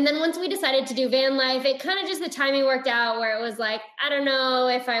then once we decided to do van life, it kind of just the timing worked out where it was like, I don't know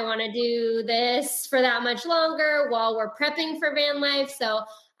if I want to do this for that much longer while we're prepping for van life. So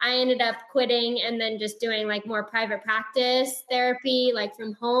I ended up quitting and then just doing like more private practice therapy, like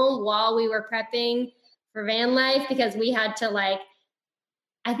from home while we were prepping for van life, because we had to like,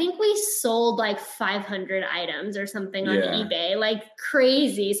 I think we sold like 500 items or something on eBay, like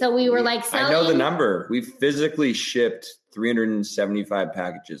crazy. So we were like selling. I know the number. We physically shipped 375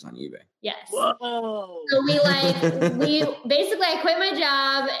 packages on eBay. Yes. Whoa. So basically I quit my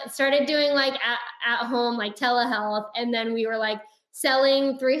job, started doing like at home, like telehealth. And then we were like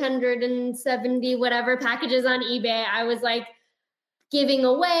selling 370 whatever packages on eBay. I was like giving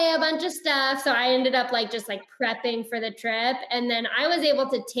away a bunch of stuff. So I ended up like just like prepping for the trip. And then I was able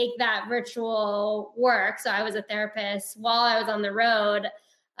to take that virtual work. So I was a therapist while I was on the road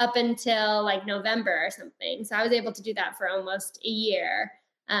up until like November or something. So I was able to do that for almost a year.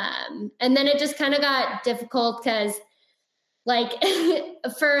 And then it just kind of got difficult because like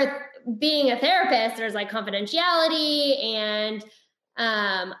for being a therapist, there's like confidentiality and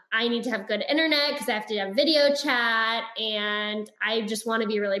I need to have good internet because I have to have video chat and I just want to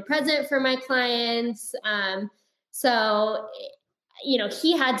be really present for my clients. So, you know,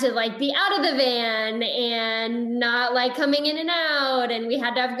 he had to like be out of the van and not like coming in and out, and we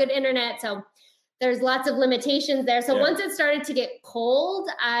had to have good internet. So there's lots of limitations there. So once it started to get cold,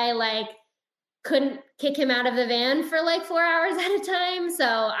 I like couldn't kick him out of the van for like 4 hours at a time. So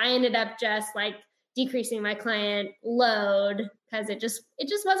I ended up just like decreasing my client load because it just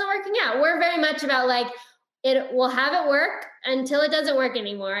wasn't working out. We're very much about like, it will have it work until it doesn't work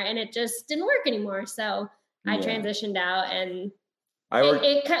anymore. And it just didn't work anymore. So I transitioned out and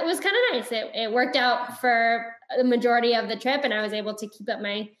it was kind of nice. It worked out for the majority of the trip and I was able to keep up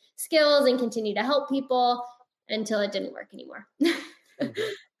my skills and continue to help people until it didn't work anymore. And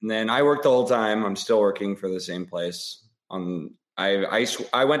then I worked the whole time. I'm still working for the same place.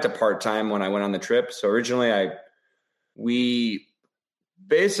 I went to part-time when I went on the trip. So originally I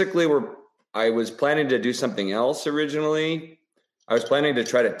was planning to do something else originally. I was planning to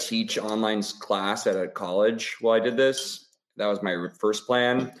try to teach online class at a college while I did this. That was my first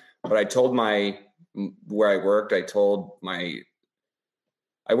plan. But I told where I worked, I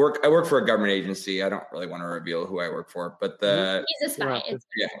work for a government agency. I don't really want to reveal who I work for, but he's a spy.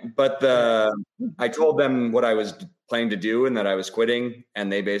 I told them what I was planning to do and that I was quitting. And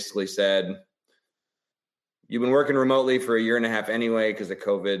they basically said, you've been working remotely for a year and a half anyway, because of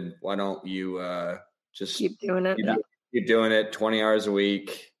COVID. Why don't you just keep doing it? Keep doing it 20 hours a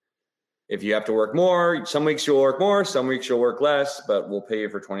week. If you have to work more, some weeks you'll work more, some weeks you'll work less, but we'll pay you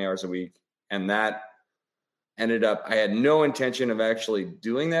for 20 hours a week. And that ended up, I had no intention of actually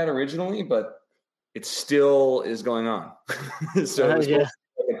doing that originally, but it still is going on. So it was like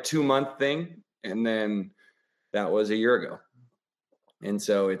a 2-month thing. And then that was a year ago. And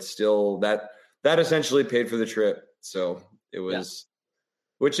so it's still that essentially paid for the trip. So it was,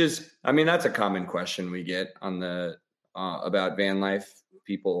 which is, I mean, that's a common question we get on the, about van life.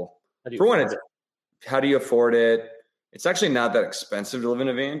 People, for one, it's, how do you afford it? It's actually not that expensive to live in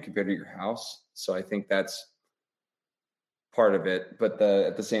a van compared to your house. So I think that's part of it. But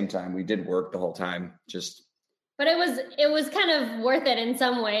at the same time, we did work the whole time. But it was kind of worth it in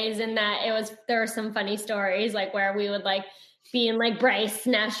some ways, in that there were some funny stories, like where we would like be in like Bryce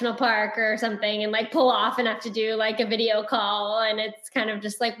National Park or something and like pull off and have to do like a video call. And it's kind of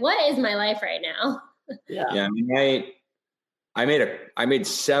just like, what is my life right now? Yeah. I mean, I made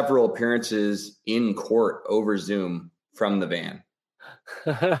several appearances in court over Zoom from the van.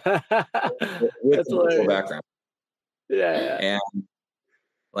 With the background. Yeah. And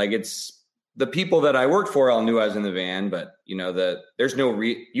like, it's the people that I worked for all knew I was in the van, but you know, there's no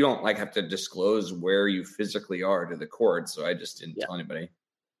you don't like have to disclose where you physically are to the court. So I just didn't tell anybody.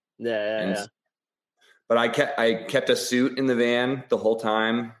 Yeah. But I kept a suit in the van the whole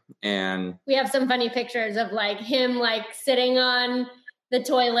time. And we have some funny pictures of like him, like sitting on the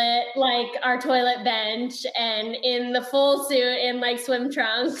toilet, like our toilet bench, and in the full suit in like swim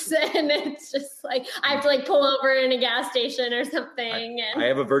trunks. And it's just like, I have to like pull over in a gas station or something. I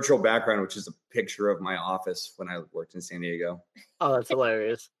have a virtual background, which is a picture of my office when I worked in San Diego. Oh, that's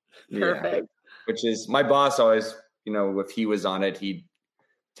hilarious. Perfect. Which is, my boss always, you know, if he was on it, he'd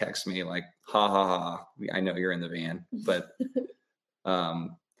text me like, ha ha ha, I know you're in the van. But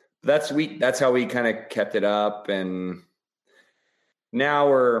that's how we kind of kept it up. And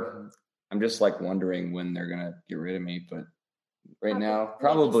now I'm just like wondering when they're gonna get rid of me, but right now,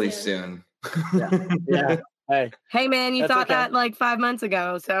 probably soon. Yeah. Hey man, you thought that like 5 months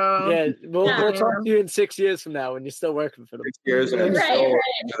ago. So yeah, we'll talk to you in 6 years from now when you're still working for them. 6 years and I'm still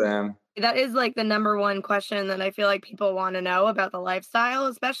working for them. That is like the number one question that I feel like people want to know about the lifestyle,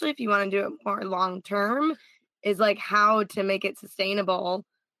 especially if you want to do it more long term, is like how to make it sustainable.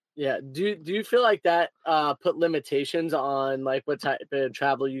 Yeah. Do you feel like that put limitations on like what type of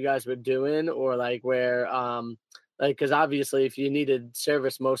travel you guys were doing, or like where like, because obviously if you needed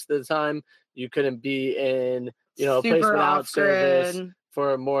service most of the time, you couldn't be in, you know, a place without service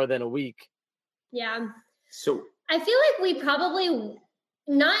for more than a week. Yeah. So I feel like we probably,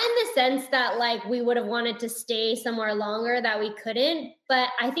 not in the sense that like we would have wanted to stay somewhere longer that we couldn't, but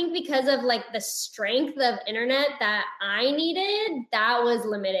I think because of like the strength of internet that I needed, that was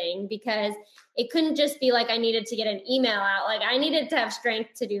limiting, because it couldn't just be like I needed to get an email out. Like I needed to have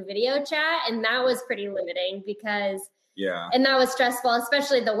strength to do video chat, and that was pretty limiting because and that was stressful,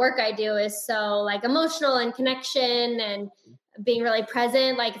 especially the work I do is so like emotional and connection and being really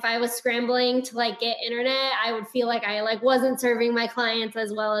present. Like if I was scrambling to like get internet, I would feel like I like wasn't serving my clients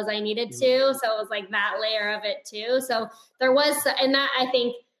as well as I needed to. So it was like that layer of it too. So there was, and that, I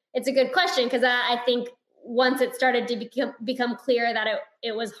think it's a good question, because I think once it started to become clear that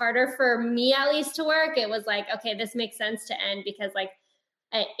it was harder for me at least to work, it was like, okay, this makes sense to end, because like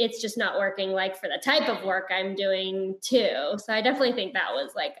it's just not working like for the type of work I'm doing too. So I definitely think that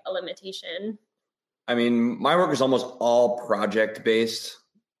was like a limitation. I mean, my work is almost all project based,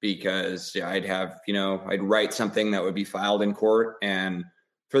 because I'd write something that would be filed in court. And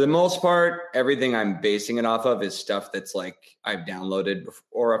for the most part, everything I'm basing it off of is stuff that's like I've downloaded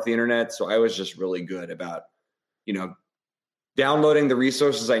before off the internet. So I was just really good about, you know, downloading the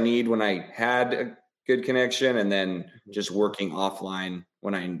resources I need when I had a good connection, and then just working offline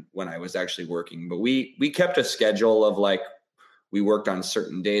when I was actually working. But we kept a schedule of like, we worked on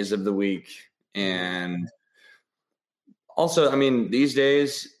certain days of the week. And also, I mean, these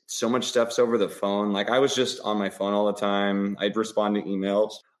days, so much stuff's over the phone. Like I was just on my phone all the time. I'd respond to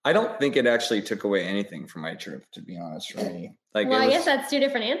emails. I don't think it actually took away anything from my trip, to be honest, for me. Like, well, I guess that's two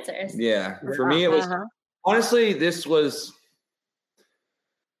different answers. Yeah. For me, it was, honestly,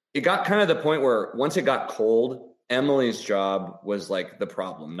 it got kind of the point where once it got cold, Emily's job was like the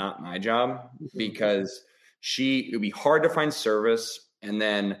problem, not my job, because it would be hard to find service. And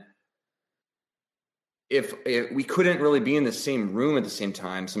then if we couldn't really be in the same room at the same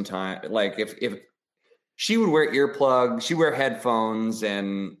time, like if she would wear earplugs, she'd wear headphones,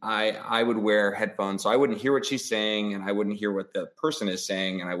 and I would wear headphones. So I wouldn't hear what she's saying, and I wouldn't hear what the person is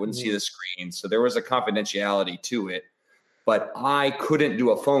saying, and I wouldn't see the screen. So there was a confidentiality to it, but I couldn't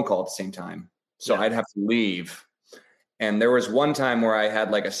do a phone call at the same time. So I'd have to leave. And there was one time where I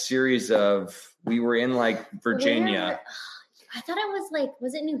had like a series we were in like Virginia. I thought it was like,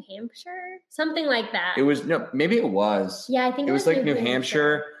 was it New Hampshire? Something like that. It was, no, maybe it was. Yeah, I think it was like New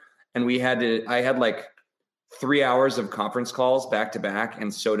Hampshire. And I had like 3 hours of conference calls back to back.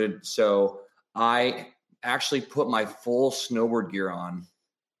 And so I actually put my full snowboard gear on,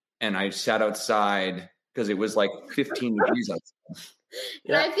 and I sat outside because it was like 15 degrees outside.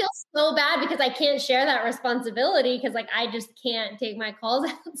 And I feel so bad because I can't share that responsibility because like I just can't take my calls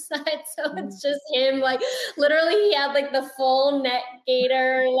outside. So it's just him, like literally he had like the full neck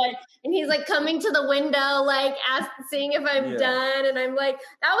gaiter, like, and he's like coming to the window, like seeing if I'm done. And I'm like,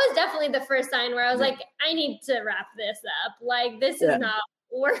 that was definitely the first sign where I was like, I need to wrap this up. Like this is not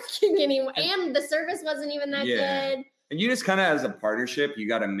working anymore. And the service wasn't even that good. And you just kind of, as a partnership, you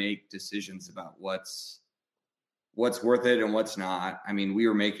got to make decisions about what's worth it and what's not. I mean, we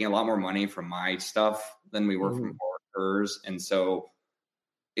were making a lot more money from my stuff than we were from hers. And so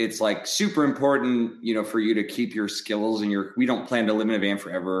it's like super important, you know, for you to keep your skills and we don't plan to live in a van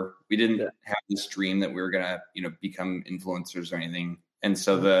forever. We didn't have this dream that we were going to, you know, become influencers or anything. And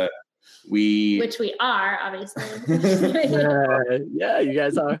so which we are, obviously. Yeah, you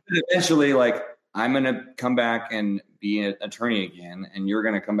guys are. Eventually, like, I'm going to come back and be an attorney again, and you're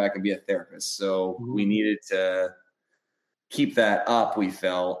going to come back and be a therapist. So we needed to keep that up, we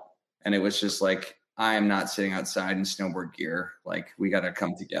felt. And it was just like, I am not sitting outside in snowboard gear. Like, we got to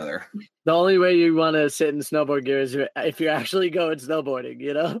come together. The only way you want to sit in snowboard gear is if you're actually going snowboarding,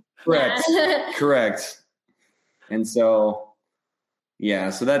 you know? Correct. And so,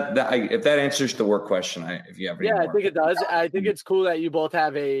 so that if that answers the work question, if you have any more. I think it does. I think it's cool that you both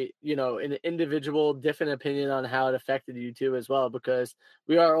have an individual different opinion on how it affected you too as well, because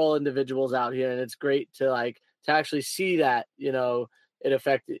we are all individuals out here, and it's great to actually see that, you know, it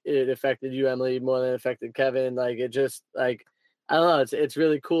affected you, Emily, more than it affected Kevin. Like, it just, like, I don't know, it's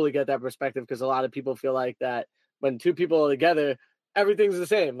really cool to get that perspective, because a lot of people feel like that when two people are together, everything's the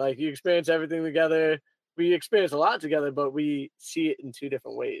same. Like, you experience everything together. We experience a lot together, but we see it in two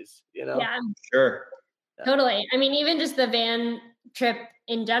different ways, you know? Yeah. Sure. Totally. I mean, even just the van trip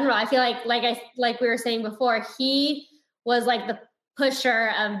in general, I feel like we were saying before, he was like the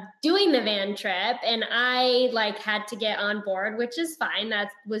pusher of doing the van trip, and I like had to get on board, which is fine. That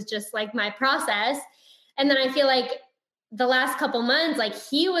was just like my process. And then I feel like the last couple months, like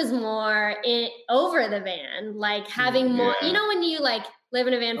he was more over the van, like having more, you know, when you like live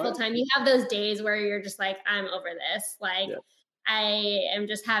in a van full time, you have those days where you're just like, I'm over this. Like, I am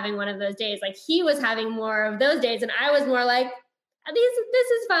just having one of those days. Like, he was having more of those days, and I was more like,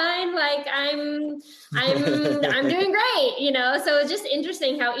 this is fine. Like, I'm doing great, you know? So it's just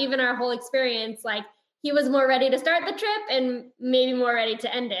interesting how even our whole experience, like, he was more ready to start the trip and maybe more ready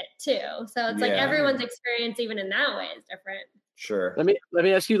to end it too. So it's like everyone's experience, even in that way, is different. Sure. Let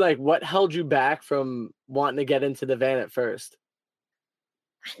me ask you, like, what held you back from wanting to get into the van at first?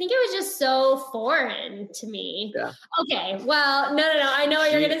 I think it was just so foreign to me. Yeah. Okay. Well, no. I know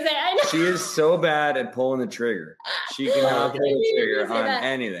what you're going to say. I know. She is so bad at pulling the trigger. She cannot pull the trigger on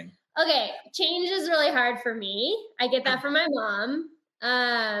anything. Okay. Change is really hard for me. I get that from my mom.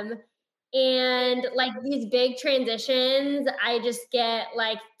 And like these big transitions, I just get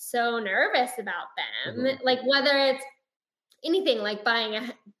like so nervous about them. Like whether it's anything, like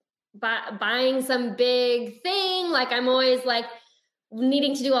buying some big thing, like I'm always like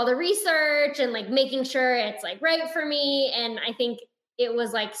needing to do all the research and like making sure it's like right for me. And I think it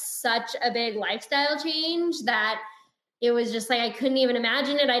was like such a big lifestyle change that it was just like I couldn't even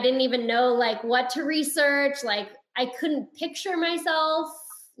imagine it. I didn't even know like what to research. Like I couldn't picture myself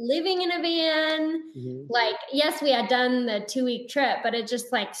living in a van. Like, yes, we had done the 2-week trip, but it's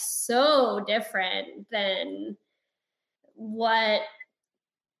just like so different than what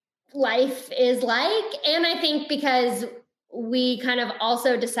life is like. And I think because we kind of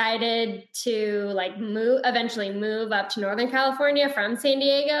also decided to like eventually move up to Northern California from San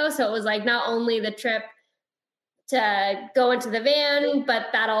Diego. So it was like not only the trip to go into the van, but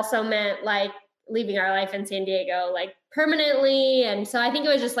that also meant like leaving our life in San Diego like permanently. And so I think it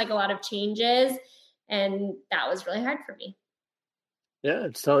was just like a lot of changes, and that was really hard for me. Yeah,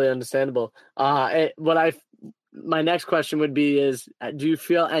 it's totally understandable. My next question would be is, do you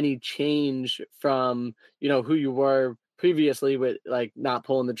feel any change from, you know, who you were previously with like not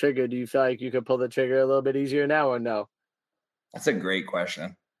pulling the trigger? Do you feel like you could pull the trigger a little bit easier now, or no? That's a great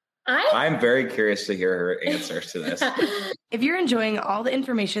question. I'm very curious to hear her answers to this. If you're enjoying all the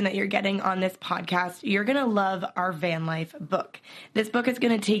information that you're getting on this podcast, you're going to love our van life book. This book is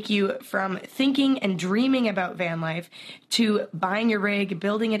going to take you from thinking and dreaming about van life to buying your rig,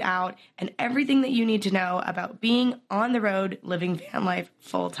 building it out, and everything that you need to know about being on the road, living van life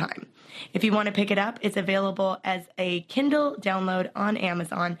full time. If you want to pick it up, it's available as a Kindle download on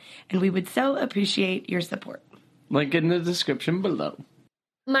Amazon, and we would so appreciate your support. Link in the description below.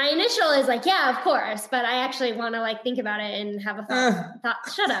 my initial is like, yeah, of course, but I actually want to like think about it and have a thought.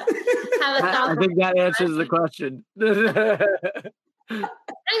 Shut up. Have a thought. I think that answers the question. I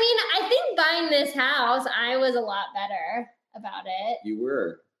mean, I think buying this house, I was a lot better about it. You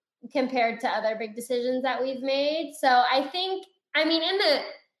were. Compared to other big decisions that we've made. So I think, I mean,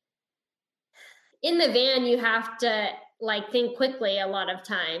 in the van, you have to like think quickly a lot of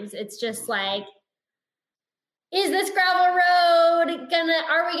times. It's just like, is this gravel road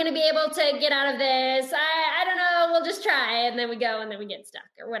are we gonna be able to get out of this? I don't know, we'll just try. And then we go and then we get stuck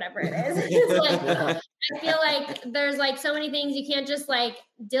or whatever it is. It's like, I feel like there's like so many things you can't just like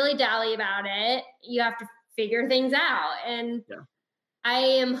dilly-dally about it. You have to figure things out. And I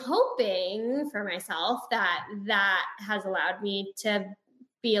am hoping for myself that has allowed me to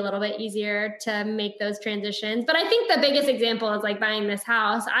be a little bit easier to make those transitions. But I think the biggest example is like buying this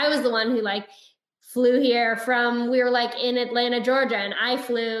house. I was the one who like flew here we were like in Atlanta, Georgia, and I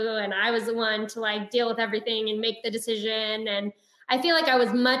flew and I was the one to like deal with everything and make the decision. And I feel like I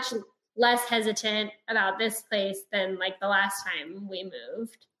was much less hesitant about this place than like the last time we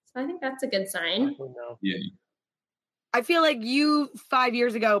moved. So I think that's a good sign. Yeah. I feel like you 5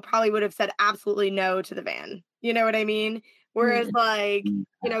 years ago probably would have said absolutely no to the van. You know what I mean? Whereas like,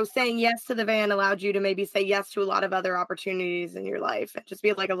 saying yes to the van allowed you to maybe say yes to a lot of other opportunities in your life and just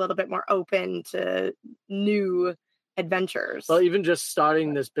be like a little bit more open to new adventures. Well, even just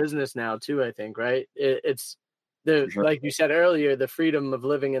starting this business now too, I think, right? It's like you said earlier, the freedom of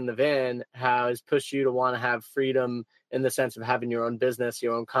living in the van has pushed you to want to have freedom in the sense of having your own business,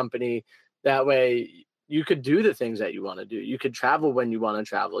 your own company. That way you could do the things that you want to do. You could travel when you want to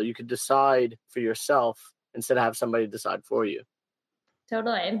travel. You could decide for yourself instead of have somebody decide for you.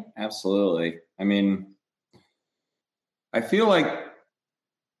 Totally. Absolutely. I mean, I feel like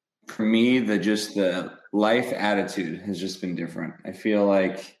for me, the life attitude has just been different. I feel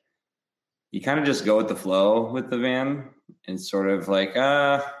like you kind of just go with the flow with the van and sort of like,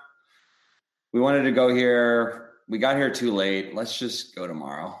 we wanted to go here. We got here too late. Let's just go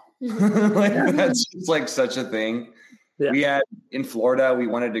tomorrow. Like that's just like such a thing. Yeah. We had in Florida, we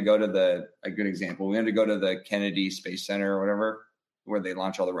wanted to go to a good example. We wanted to go to the Kennedy Space Center or whatever, where they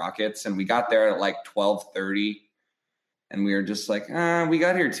launch all the rockets. And we got there at like 12:30 and we were just like, we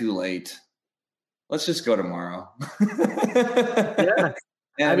got here too late. Let's just go tomorrow. Yeah.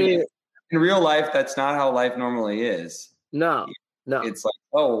 And I mean, in real life, that's not how life normally is. No. It's like,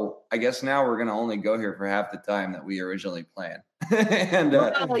 I guess now we're going to only go here for half the time that we originally planned. And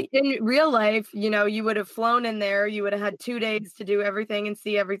in real life, you would have flown in there. You would have had 2 days to do everything and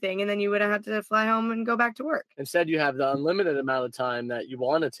see everything. And then you would have had to fly home and go back to work. Instead, you have the unlimited amount of time that you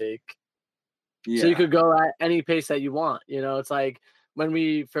want to take. Yeah. So you could go at any pace that you want. It's like when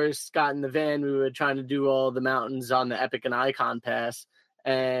we first got in the van, we were trying to do all the mountains on the Epic and Icon Pass.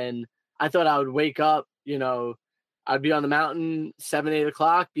 And I thought I would wake up, I'd be on the mountain 7, 8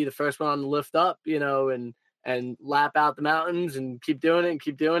 o'clock, be the first one on the lift up, and lap out the mountains and keep doing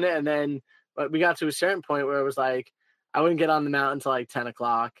it. And then but we got to a certain point where it was like, I wouldn't get on the mountain until like 10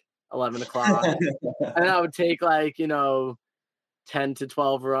 o'clock, 11 o'clock. And I would take like, 10 to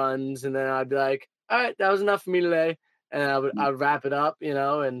 12 runs. And then I'd be like, all right, that was enough for me today. And I'd wrap it up,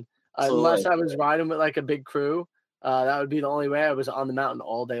 and unless I was riding with like a big crew, that would be the only way. I was on the mountain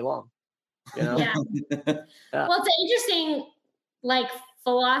all day long. Yeah. Well, it's an interesting like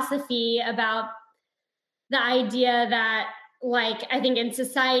philosophy about the idea that like I think in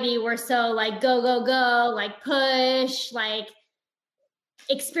society we're so like go, like push, like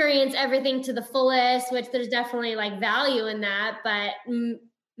experience everything to the fullest, which there's definitely like value in that, but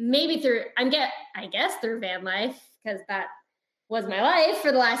maybe through I guess through van life, because that was my life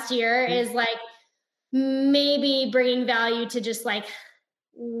for the last year, is like maybe bringing value to just like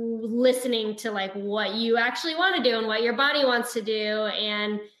listening to like what you actually want to do and what your body wants to do,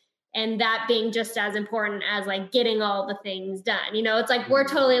 and that being just as important as like getting all the things done. It's like we're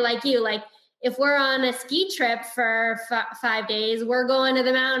totally like you. Like if we're on a ski trip for 5 days, we're going to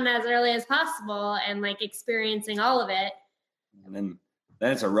the mountain as early as possible and like experiencing all of it. And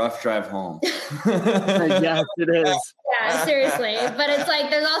then it's a rough drive home. Yes, it is. Yeah, seriously. But it's like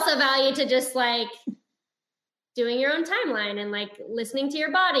there's also value to just like doing your own timeline and like listening to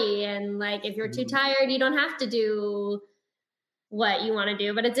your body. And like if you're too tired, you don't have to do what you want to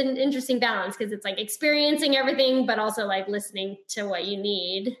do. But it's an interesting balance because it's like experiencing everything, but also like listening to what you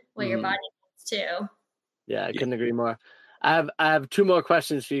need, what your body needs too. Yeah, I couldn't agree more. I have 2 more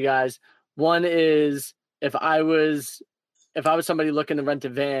questions for you guys. One is if I was somebody looking to rent a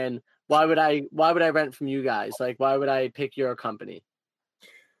van, why would I rent from you guys? Like, why would I pick your company?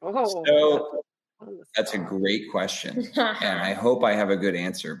 So That's a great question. And I hope I have a good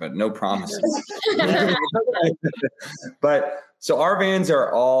answer, but no promises. But so our vans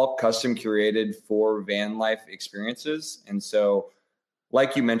are all custom curated for van life experiences. And so,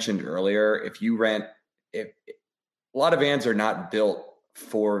 like you mentioned earlier, if a lot of vans are not built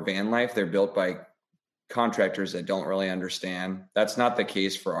for van life, they're built by contractors that don't really understand. That's not the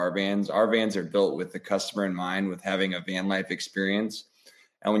case for our vans. Our vans are built with the customer in mind, with having a van life experience.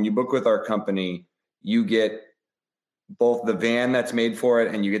 And when you book with our company, you get both the van that's made for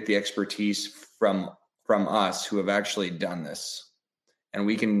it and you get the expertise from us who have actually done this. And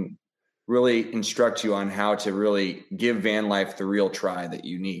we can really instruct you on how to really give van life the real try that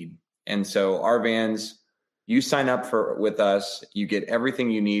you need. And so our vans, you sign up with us, you get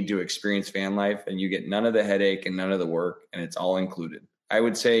everything you need to experience van life, and you get none of the headache and none of the work, and it's all included. I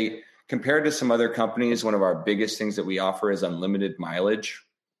would say, compared to some other companies, one of our biggest things that we offer is unlimited mileage.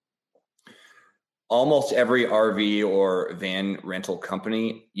 Almost every RV or van rental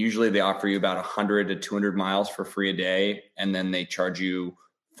company, usually they offer you about 100 to 200 miles for free a day, and then they charge you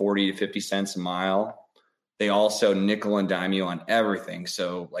 40 to 50 cents a mile. They also nickel and dime you on everything.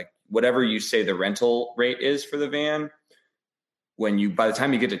 So like whatever you say the rental rate is for the van, by the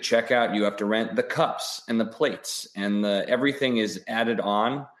time you get to checkout, you have to rent the cups and the plates and everything is added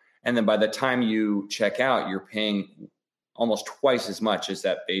on. And then by the time you check out, you're paying almost twice as much as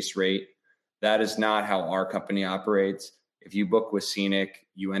that base rate. That is not how our company operates. If you book with Scenic,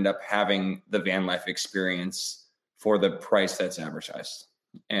 you end up having the van life experience for the price that's advertised.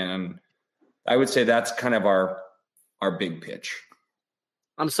 And I would say that's kind of our big pitch.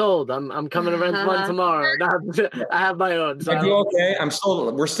 I'm sold. I'm coming to rent one tomorrow. I have my own. So. Are you okay?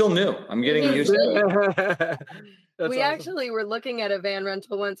 We're still new. I'm getting used to it. We actually were looking at a van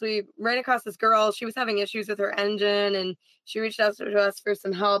rental once. We ran across this girl. She was having issues with her engine, and she reached out to us for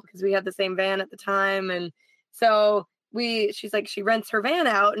some help because we had the same van at the time. And so she's like, she rents her van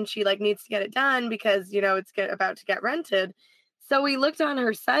out and she like needs to get it done because, it's about to get rented. So we looked on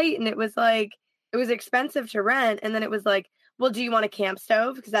her site and it was expensive to rent. And then it was like, well, do you want a camp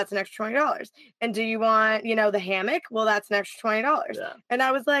stove? Because that's an extra $20. And do you want, the hammock? Well, that's an extra $20. Yeah. And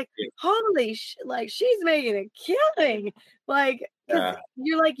I was like, holy she's making a killing. Like,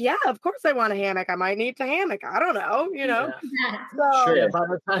 you're like, yeah, of course I want a hammock. I might need a hammock. I don't know, Yeah. So, sure. By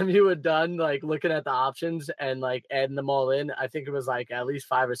the time you were done, like looking at the options and like adding them all in, I think it was like at least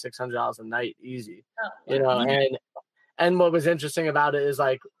 $500 or $600 a night, easy. And what was interesting about it is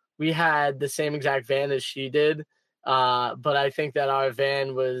like we had the same exact van as she did. But I think that our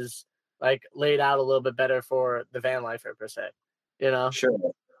van was like laid out a little bit better for the van lifer per se,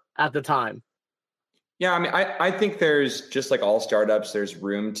 Sure. At the time. Yeah. I mean, I think there's just like all startups, there's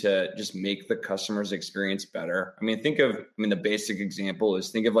room to just make the customer's experience better. I mean, the basic example is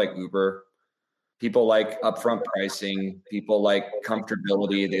think of like Uber. People like upfront pricing. People like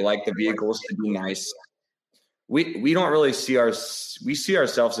comfortability. They like the vehicles to be nice. We don't really we see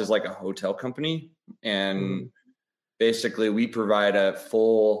ourselves as like a hotel company, and basically we provide a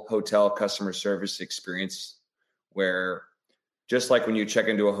full hotel customer service experience where just like when you check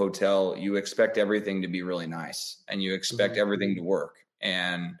into a hotel, you expect everything to be really nice and you expect everything to work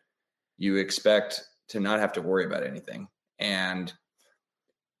and you expect to not have to worry about anything. And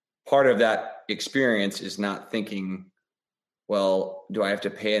part of that experience is not thinking, well, do I have to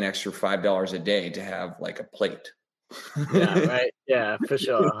pay an extra $5 a day to have like a plate? Yeah, right. Yeah, for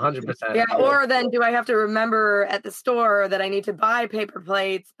sure. 100%. Yeah. Or then do I have to remember at the store that I need to buy paper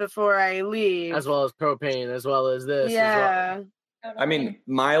plates before I leave? As well as propane, as well as this. Yeah. As well. I mean,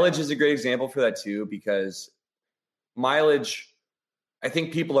 mileage is a great example for that too, because mileage, I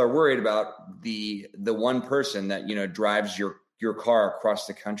think people are worried about the one person that, drives your car across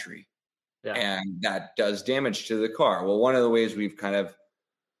the country. Yeah. And that does damage to the car. Well, one of the ways we've kind of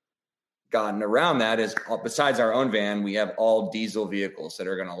gotten around that is, besides our own van, we have all diesel vehicles that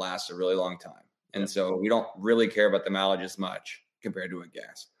are going to last a really long time. And so we don't really care about the mileage as much compared to a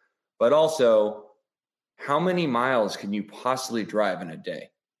gas. But also, how many miles can you possibly drive in a day?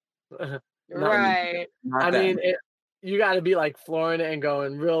 Right. You got to be like flooring it and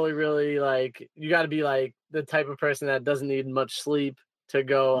going really, really like, you got to be like the type of person that doesn't need much sleep to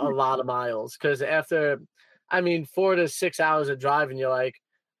go a lot of miles. Because after, 4 to 6 hours of driving, you're like,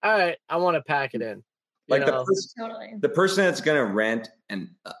 all right, I want to pack it in. Like the person that's going to rent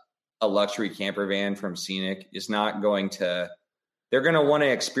a luxury camper van from Scenic is not going to, they're going to want to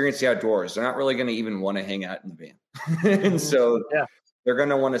experience the outdoors. They're not really going to even want to hang out in the van. And so they're going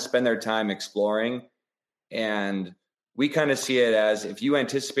to want to spend their time exploring. And we kind of see it as, if you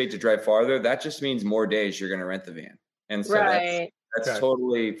anticipate to drive farther, that just means more days you're going to rent the van. And so that's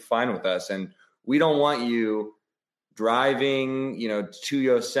totally fine with us. And we don't want you driving, to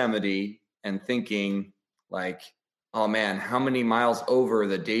Yosemite and thinking like, oh man, how many miles over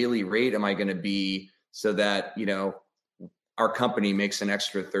the daily rate am I going to be so that, our company makes an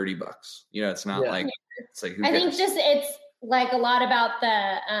extra $30. It's not like, it's like, I think just, it's like a lot about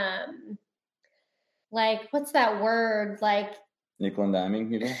the, like, what's that word? Like nickel and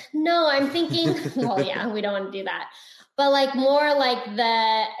diming, No, I'm thinking, well, yeah, we don't want to do that. But like more like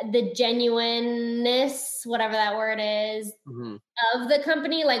the genuineness, whatever that word is, of the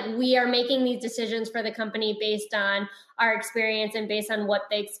company. Like we are making these decisions for the company based on our experience and based on what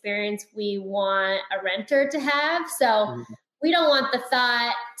the experience we want a renter to have. So we don't want the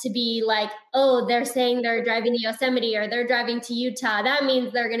thought to be like, oh, they're saying they're driving to Yosemite or they're driving to Utah. That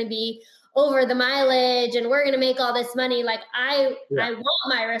means they're going to be over the mileage and we're going to make all this money. Like I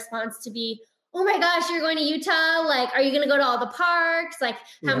want my response to be, oh my gosh, you're going to Utah. Like, are you going to go to all the parks? Like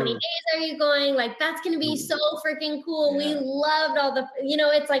how many days are you going? Like, that's going to be so freaking cool. We loved all the,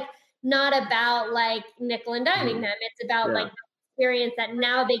 it's like not about like nickel and diming them. It's about like the experience that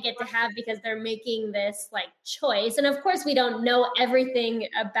now they get to have because they're making this like choice. And of course we don't know everything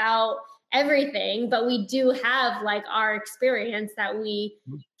about everything, but we do have like our experience that we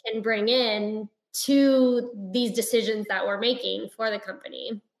can bring in to these decisions that we're making for the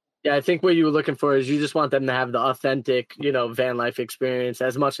company. Yeah, I think what you were looking for is you just want them to have the authentic, van life experience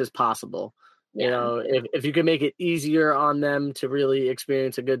as much as possible. Yeah. If you can make it easier on them to really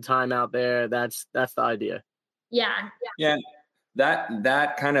experience a good time out there, that's the idea. Yeah. Yeah.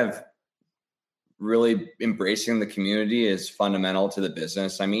 That kind of really embracing the community is fundamental to the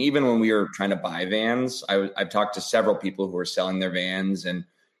business. I mean, even when we were trying to buy vans, I've talked to several people who are selling their vans, and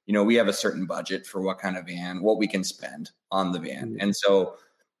we have a certain budget for what kind of van, what we can spend on the van. And so,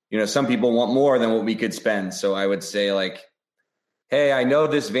 some people want more than what we could spend. So I would say like, hey, I know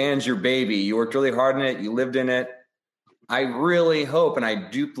this van's your baby. You worked really hard in it. You lived in it. I really hope, and I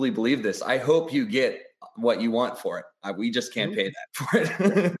deeply believe this, I hope you get what you want for it. We just can't pay that for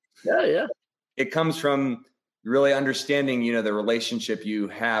it. Yeah. It comes from really understanding, the relationship you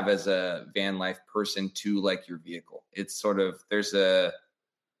have as a van life person to like your vehicle. It's sort of, there's a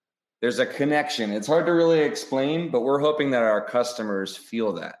connection. It's hard to really explain, but we're hoping that our customers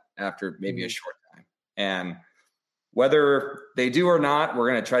feel that after maybe a short time. And whether they do or not, we're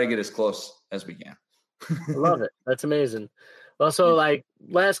going to try to get as close as we can. I love it. That's amazing. Well, so like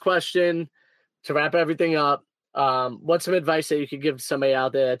last question to wrap everything up. What's some advice that you could give somebody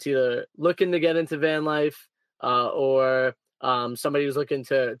out there that's either looking to get into van life or somebody who's looking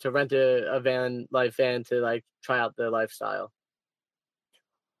to rent a van life van to like try out their lifestyle?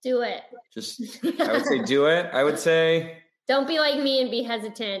 Do it. I would say do it. I would say don't be like me and be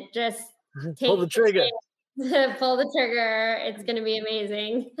hesitant. Just pull the trigger. Pull the trigger. It's going to be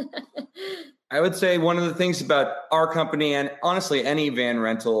amazing. I would say one of the things about our company, and honestly any van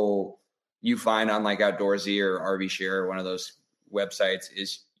rental you find on like Outdoorsy or RV Share, one of those websites,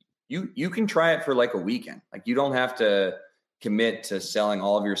 is you can try it for like a weekend. Like you don't have to commit to selling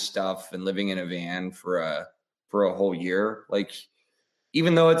all of your stuff and living in a van for a whole year. Like,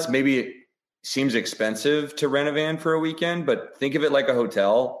 even though it seems expensive to rent a van for a weekend, but think of it like a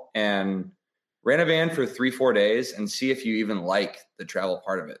hotel and rent a van for 3-4 days and see if you even like the travel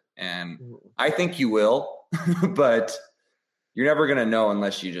part of it. And I think you will, but you're never going to know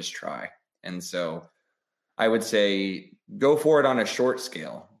unless you just try. And so I would say go for it on a short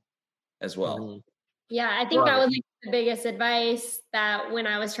scale as well. Yeah, I think that was the biggest advice that when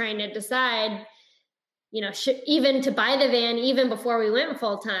I was trying to decide, even to buy the van, even before we went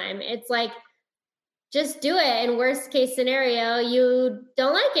full time, it's like, just do it. And worst case scenario, you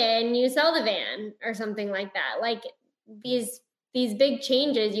don't like it and you sell the van or something like that. Like these big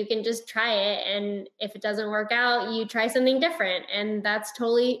changes, you can just try it. And if it doesn't work out, you try something different. And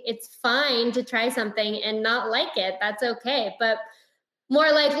it's fine to try something and not like it. That's okay. But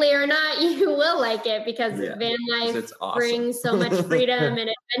more likely or not, you will like it because van life brings so much freedom and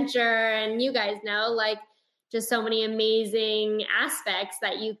adventure. And you guys know, like, just so many amazing aspects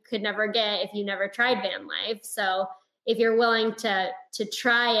that you could never get if you never tried van life. So if you're willing to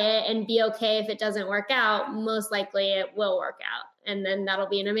try it and be okay if it doesn't work out, most likely it will work out. And then that'll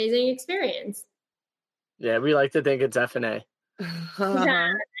be an amazing experience. Yeah, we like to think it's F&A.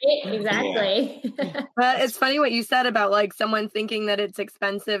 Exactly. But it's funny what you said about like someone thinking that it's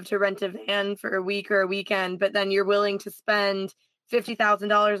expensive to rent a van for a week or a weekend, but then you're willing to spend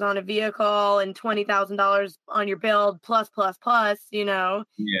 $50,000 on a vehicle and $20,000 on your build plus, Yeah.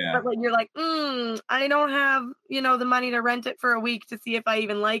 But like, you're like, I don't have, the money to rent it for a week to see if I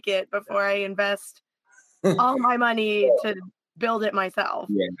even like it before I invest all my money to build it myself.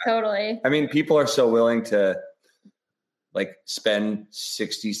 Yeah. Totally. I mean, people are so willing to like spend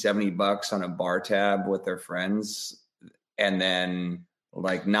 60, $70 on a bar tab with their friends and then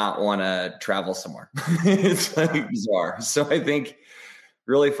like not want to travel somewhere. It's like bizarre. So I think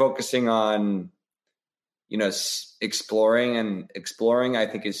really focusing on, you know, exploring, I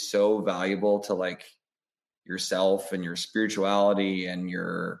think is so valuable to like yourself and your spirituality and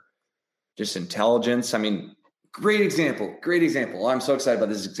your just intelligence. I mean, great example. I'm so excited about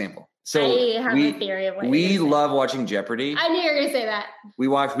this example. So I have a theory of what we love watching Jeopardy. I knew you were going to say that. We've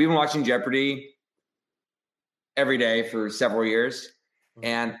been watching Jeopardy every day for several years.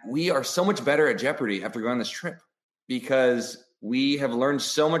 And we are so much better at Jeopardy after going on this trip because we have learned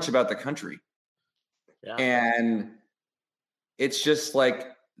so much about the country. Yeah. And it's just like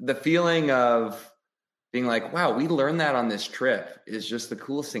the feeling of being like, wow, we learned that on this trip is just the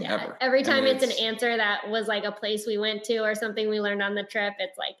coolest thing ever. Every time it's an answer that was like a place we went to or something we learned on the trip,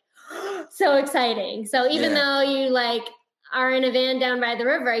 it's like so exciting. So even though you like are in a van down by the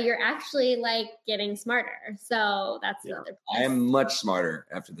river, you're actually like getting smarter. So that's another place. I am much smarter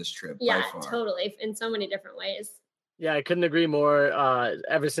after this trip. Yeah, by far. Totally. In so many different ways. Yeah, I couldn't agree more.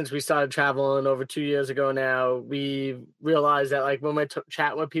 Ever since we started traveling over 2 years ago now, we realized that like when we're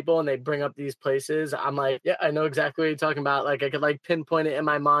chatting with people and they bring up these places, I'm like, yeah, I know exactly what you're talking about. Like I could like pinpoint it in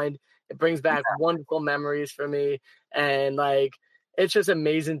my mind. It brings back wonderful memories for me. And like, it's just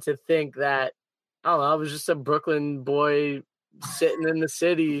amazing to think that, I don't know, I was just a Brooklyn boy sitting in the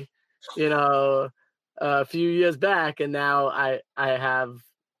city, you know, a few years back. And now I have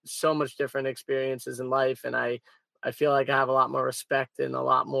so much different experiences in life. And I feel like I have a lot more respect and a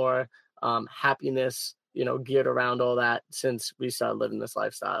lot more happiness, you know, geared around all that since we started living this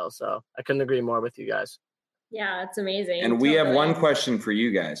lifestyle. So I couldn't agree more with you guys. Yeah, it's amazing. And we have one question for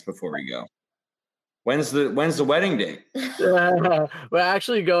you guys before we go. When's the wedding date? We're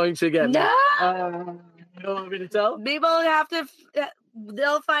actually going to get married. You don't want me to tell? People have to.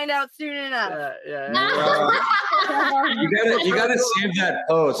 They'll find out soon enough. You gotta save that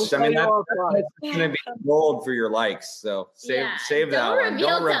post. I mean, that's gonna be gold for your likes. So save that one.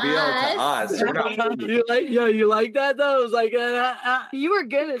 Don't reveal to us. You like that though? It was like you were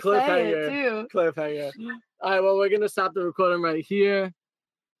gonna say it too. Cliffhanger. All right, well, we're gonna stop the recording right here.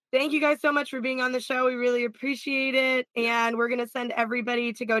 Thank you guys so much for being on the show. We really appreciate it. And we're going to send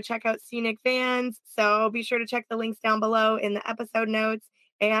everybody to go check out Scenic Vans. So be sure to check the links down below in the episode notes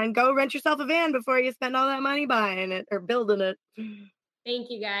and go rent yourself a van before you spend all that money buying it or building it. Thank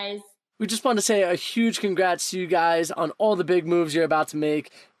you guys. We just want to say a huge congrats to you guys on all the big moves you're about to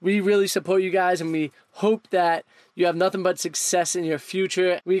make. We really support you guys and we hope that you have nothing but success in your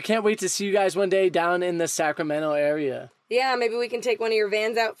future. We can't wait to see you guys one day down in the Sacramento area. Yeah, maybe we can take one of your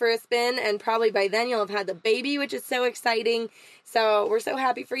vans out for a spin, and probably by then you'll have had the baby, which is so exciting. So we're so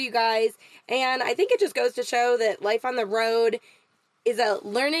happy for you guys. And I think it just goes to show that life on the road is a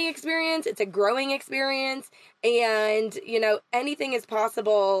learning experience. It's a growing experience. And, you know, anything is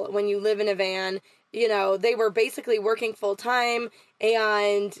possible when you live in a van. You know, they were basically working full time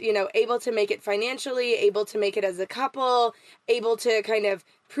and, you know, able to make it financially, able to make it as a couple, able to kind of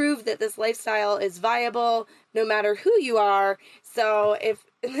prove that this lifestyle is viable no matter who you are. So if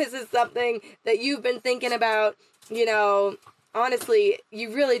this is something that you've been thinking about, you know, honestly,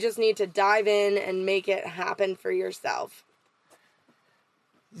 you really just need to dive in and make it happen for yourself.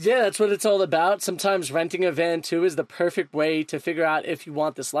 Yeah, that's what it's all about. Sometimes renting a van too is the perfect way to figure out if you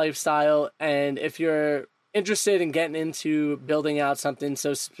want this lifestyle and if you're interested in getting into building out something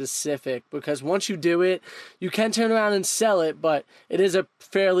so specific, because once you do it, you can turn around and sell it, but it is a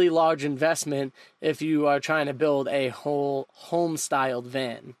fairly large investment if you are trying to build a whole home-styled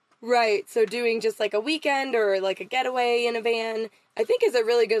van. Right, so doing just like a weekend or like a getaway in a van, I think is a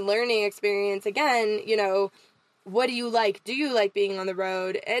really good learning experience. Again, you know, what do you like? Do you like being on the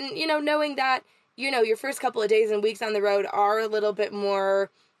road? And, you know, knowing that, you know, your first couple of days and weeks on the road are a little bit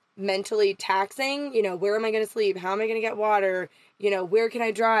more mentally taxing. You know, where am I going to sleep? How am I going to get water? You know, where can I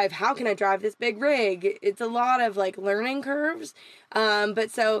drive? How can I drive this big rig? It's a lot of like learning curves.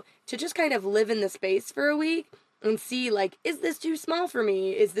 But so to just kind of live in the space for a week and see like, is this too small for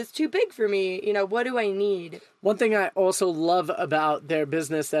me? Is this too big for me? You know, what do I need? One thing I also love about their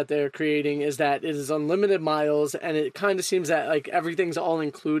business that they're creating is that it is unlimited miles, and it kind of seems that like everything's all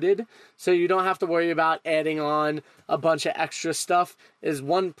included. So you don't have to worry about adding on a bunch of extra stuff. Is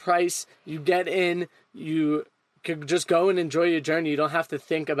one price. You get in, you could just go and enjoy your journey. You don't have to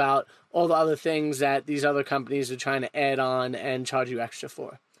think about all the other things that these other companies are trying to add on and charge you extra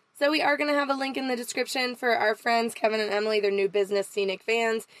for. So we are going to have a link in the description for our friends, Kevin and Emily, their new business, Scenic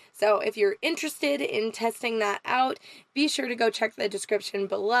Vans. So if you're interested in testing that out, be sure to go check the description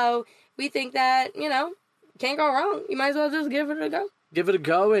below. We think that, can't go wrong. You might as well just give it a go. Give it a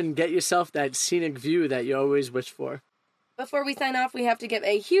go and get yourself that scenic view that you always wish for. Before we sign off, we have to give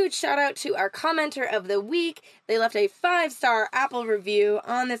a huge shout out to our commenter of the week. They left a 5-star Apple review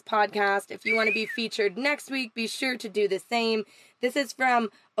on this podcast. If you want to be featured next week, be sure to do the same. This is from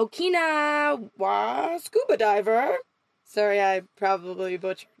Okinawa Scuba Diver. Sorry, I probably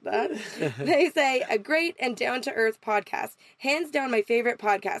butchered that. They say, a great and down-to-earth podcast. Hands down my favorite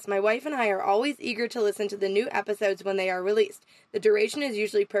podcast. My wife and I are always eager to listen to the new episodes when they are released. The duration is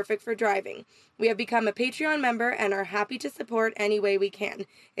usually perfect for driving. We have become a Patreon member and are happy to support any way we can.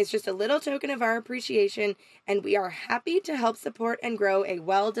 It's just a little token of our appreciation, and we are happy to help support and grow a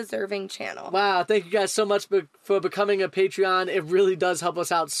well-deserving channel. Wow, thank you guys so much for becoming a Patreon. It really does help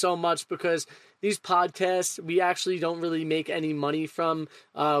us out so much because these podcasts, we actually don't really make any money from.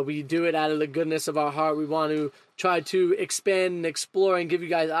 We do it out of the goodness of our heart. We want to try to expand and explore and give you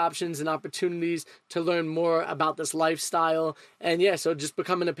guys options and opportunities to learn more about this lifestyle. And yeah, so just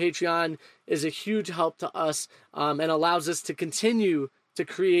becoming a Patreon is a huge help to us and allows us to continue to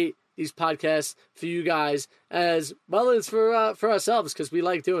create these podcasts for you guys as well as for ourselves because we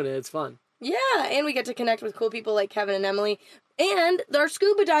like doing it. It's fun. Yeah, and we get to connect with cool people like Kevin and Emily and our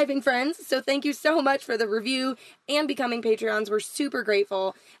scuba diving friends. So thank you so much for the review and becoming Patreons. We're super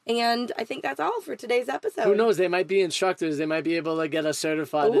grateful. And I think that's all for today's episode. Who knows? They might be instructors. They might be able to get us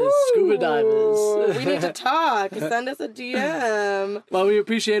certified as scuba divers. We need to talk. Send us a DM. Well, we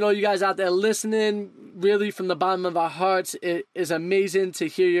appreciate all you guys out there listening. Really, from the bottom of our hearts, it is amazing to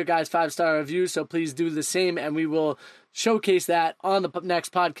hear your guys' 5-star reviews. So please do the same, and we will showcase that on the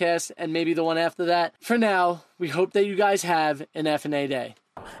next podcast and maybe the one after that. For now, we hope that you guys have an FNA day.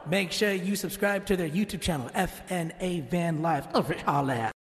 Make sure you subscribe to their YouTube channel, FNA Van Life. Over all that.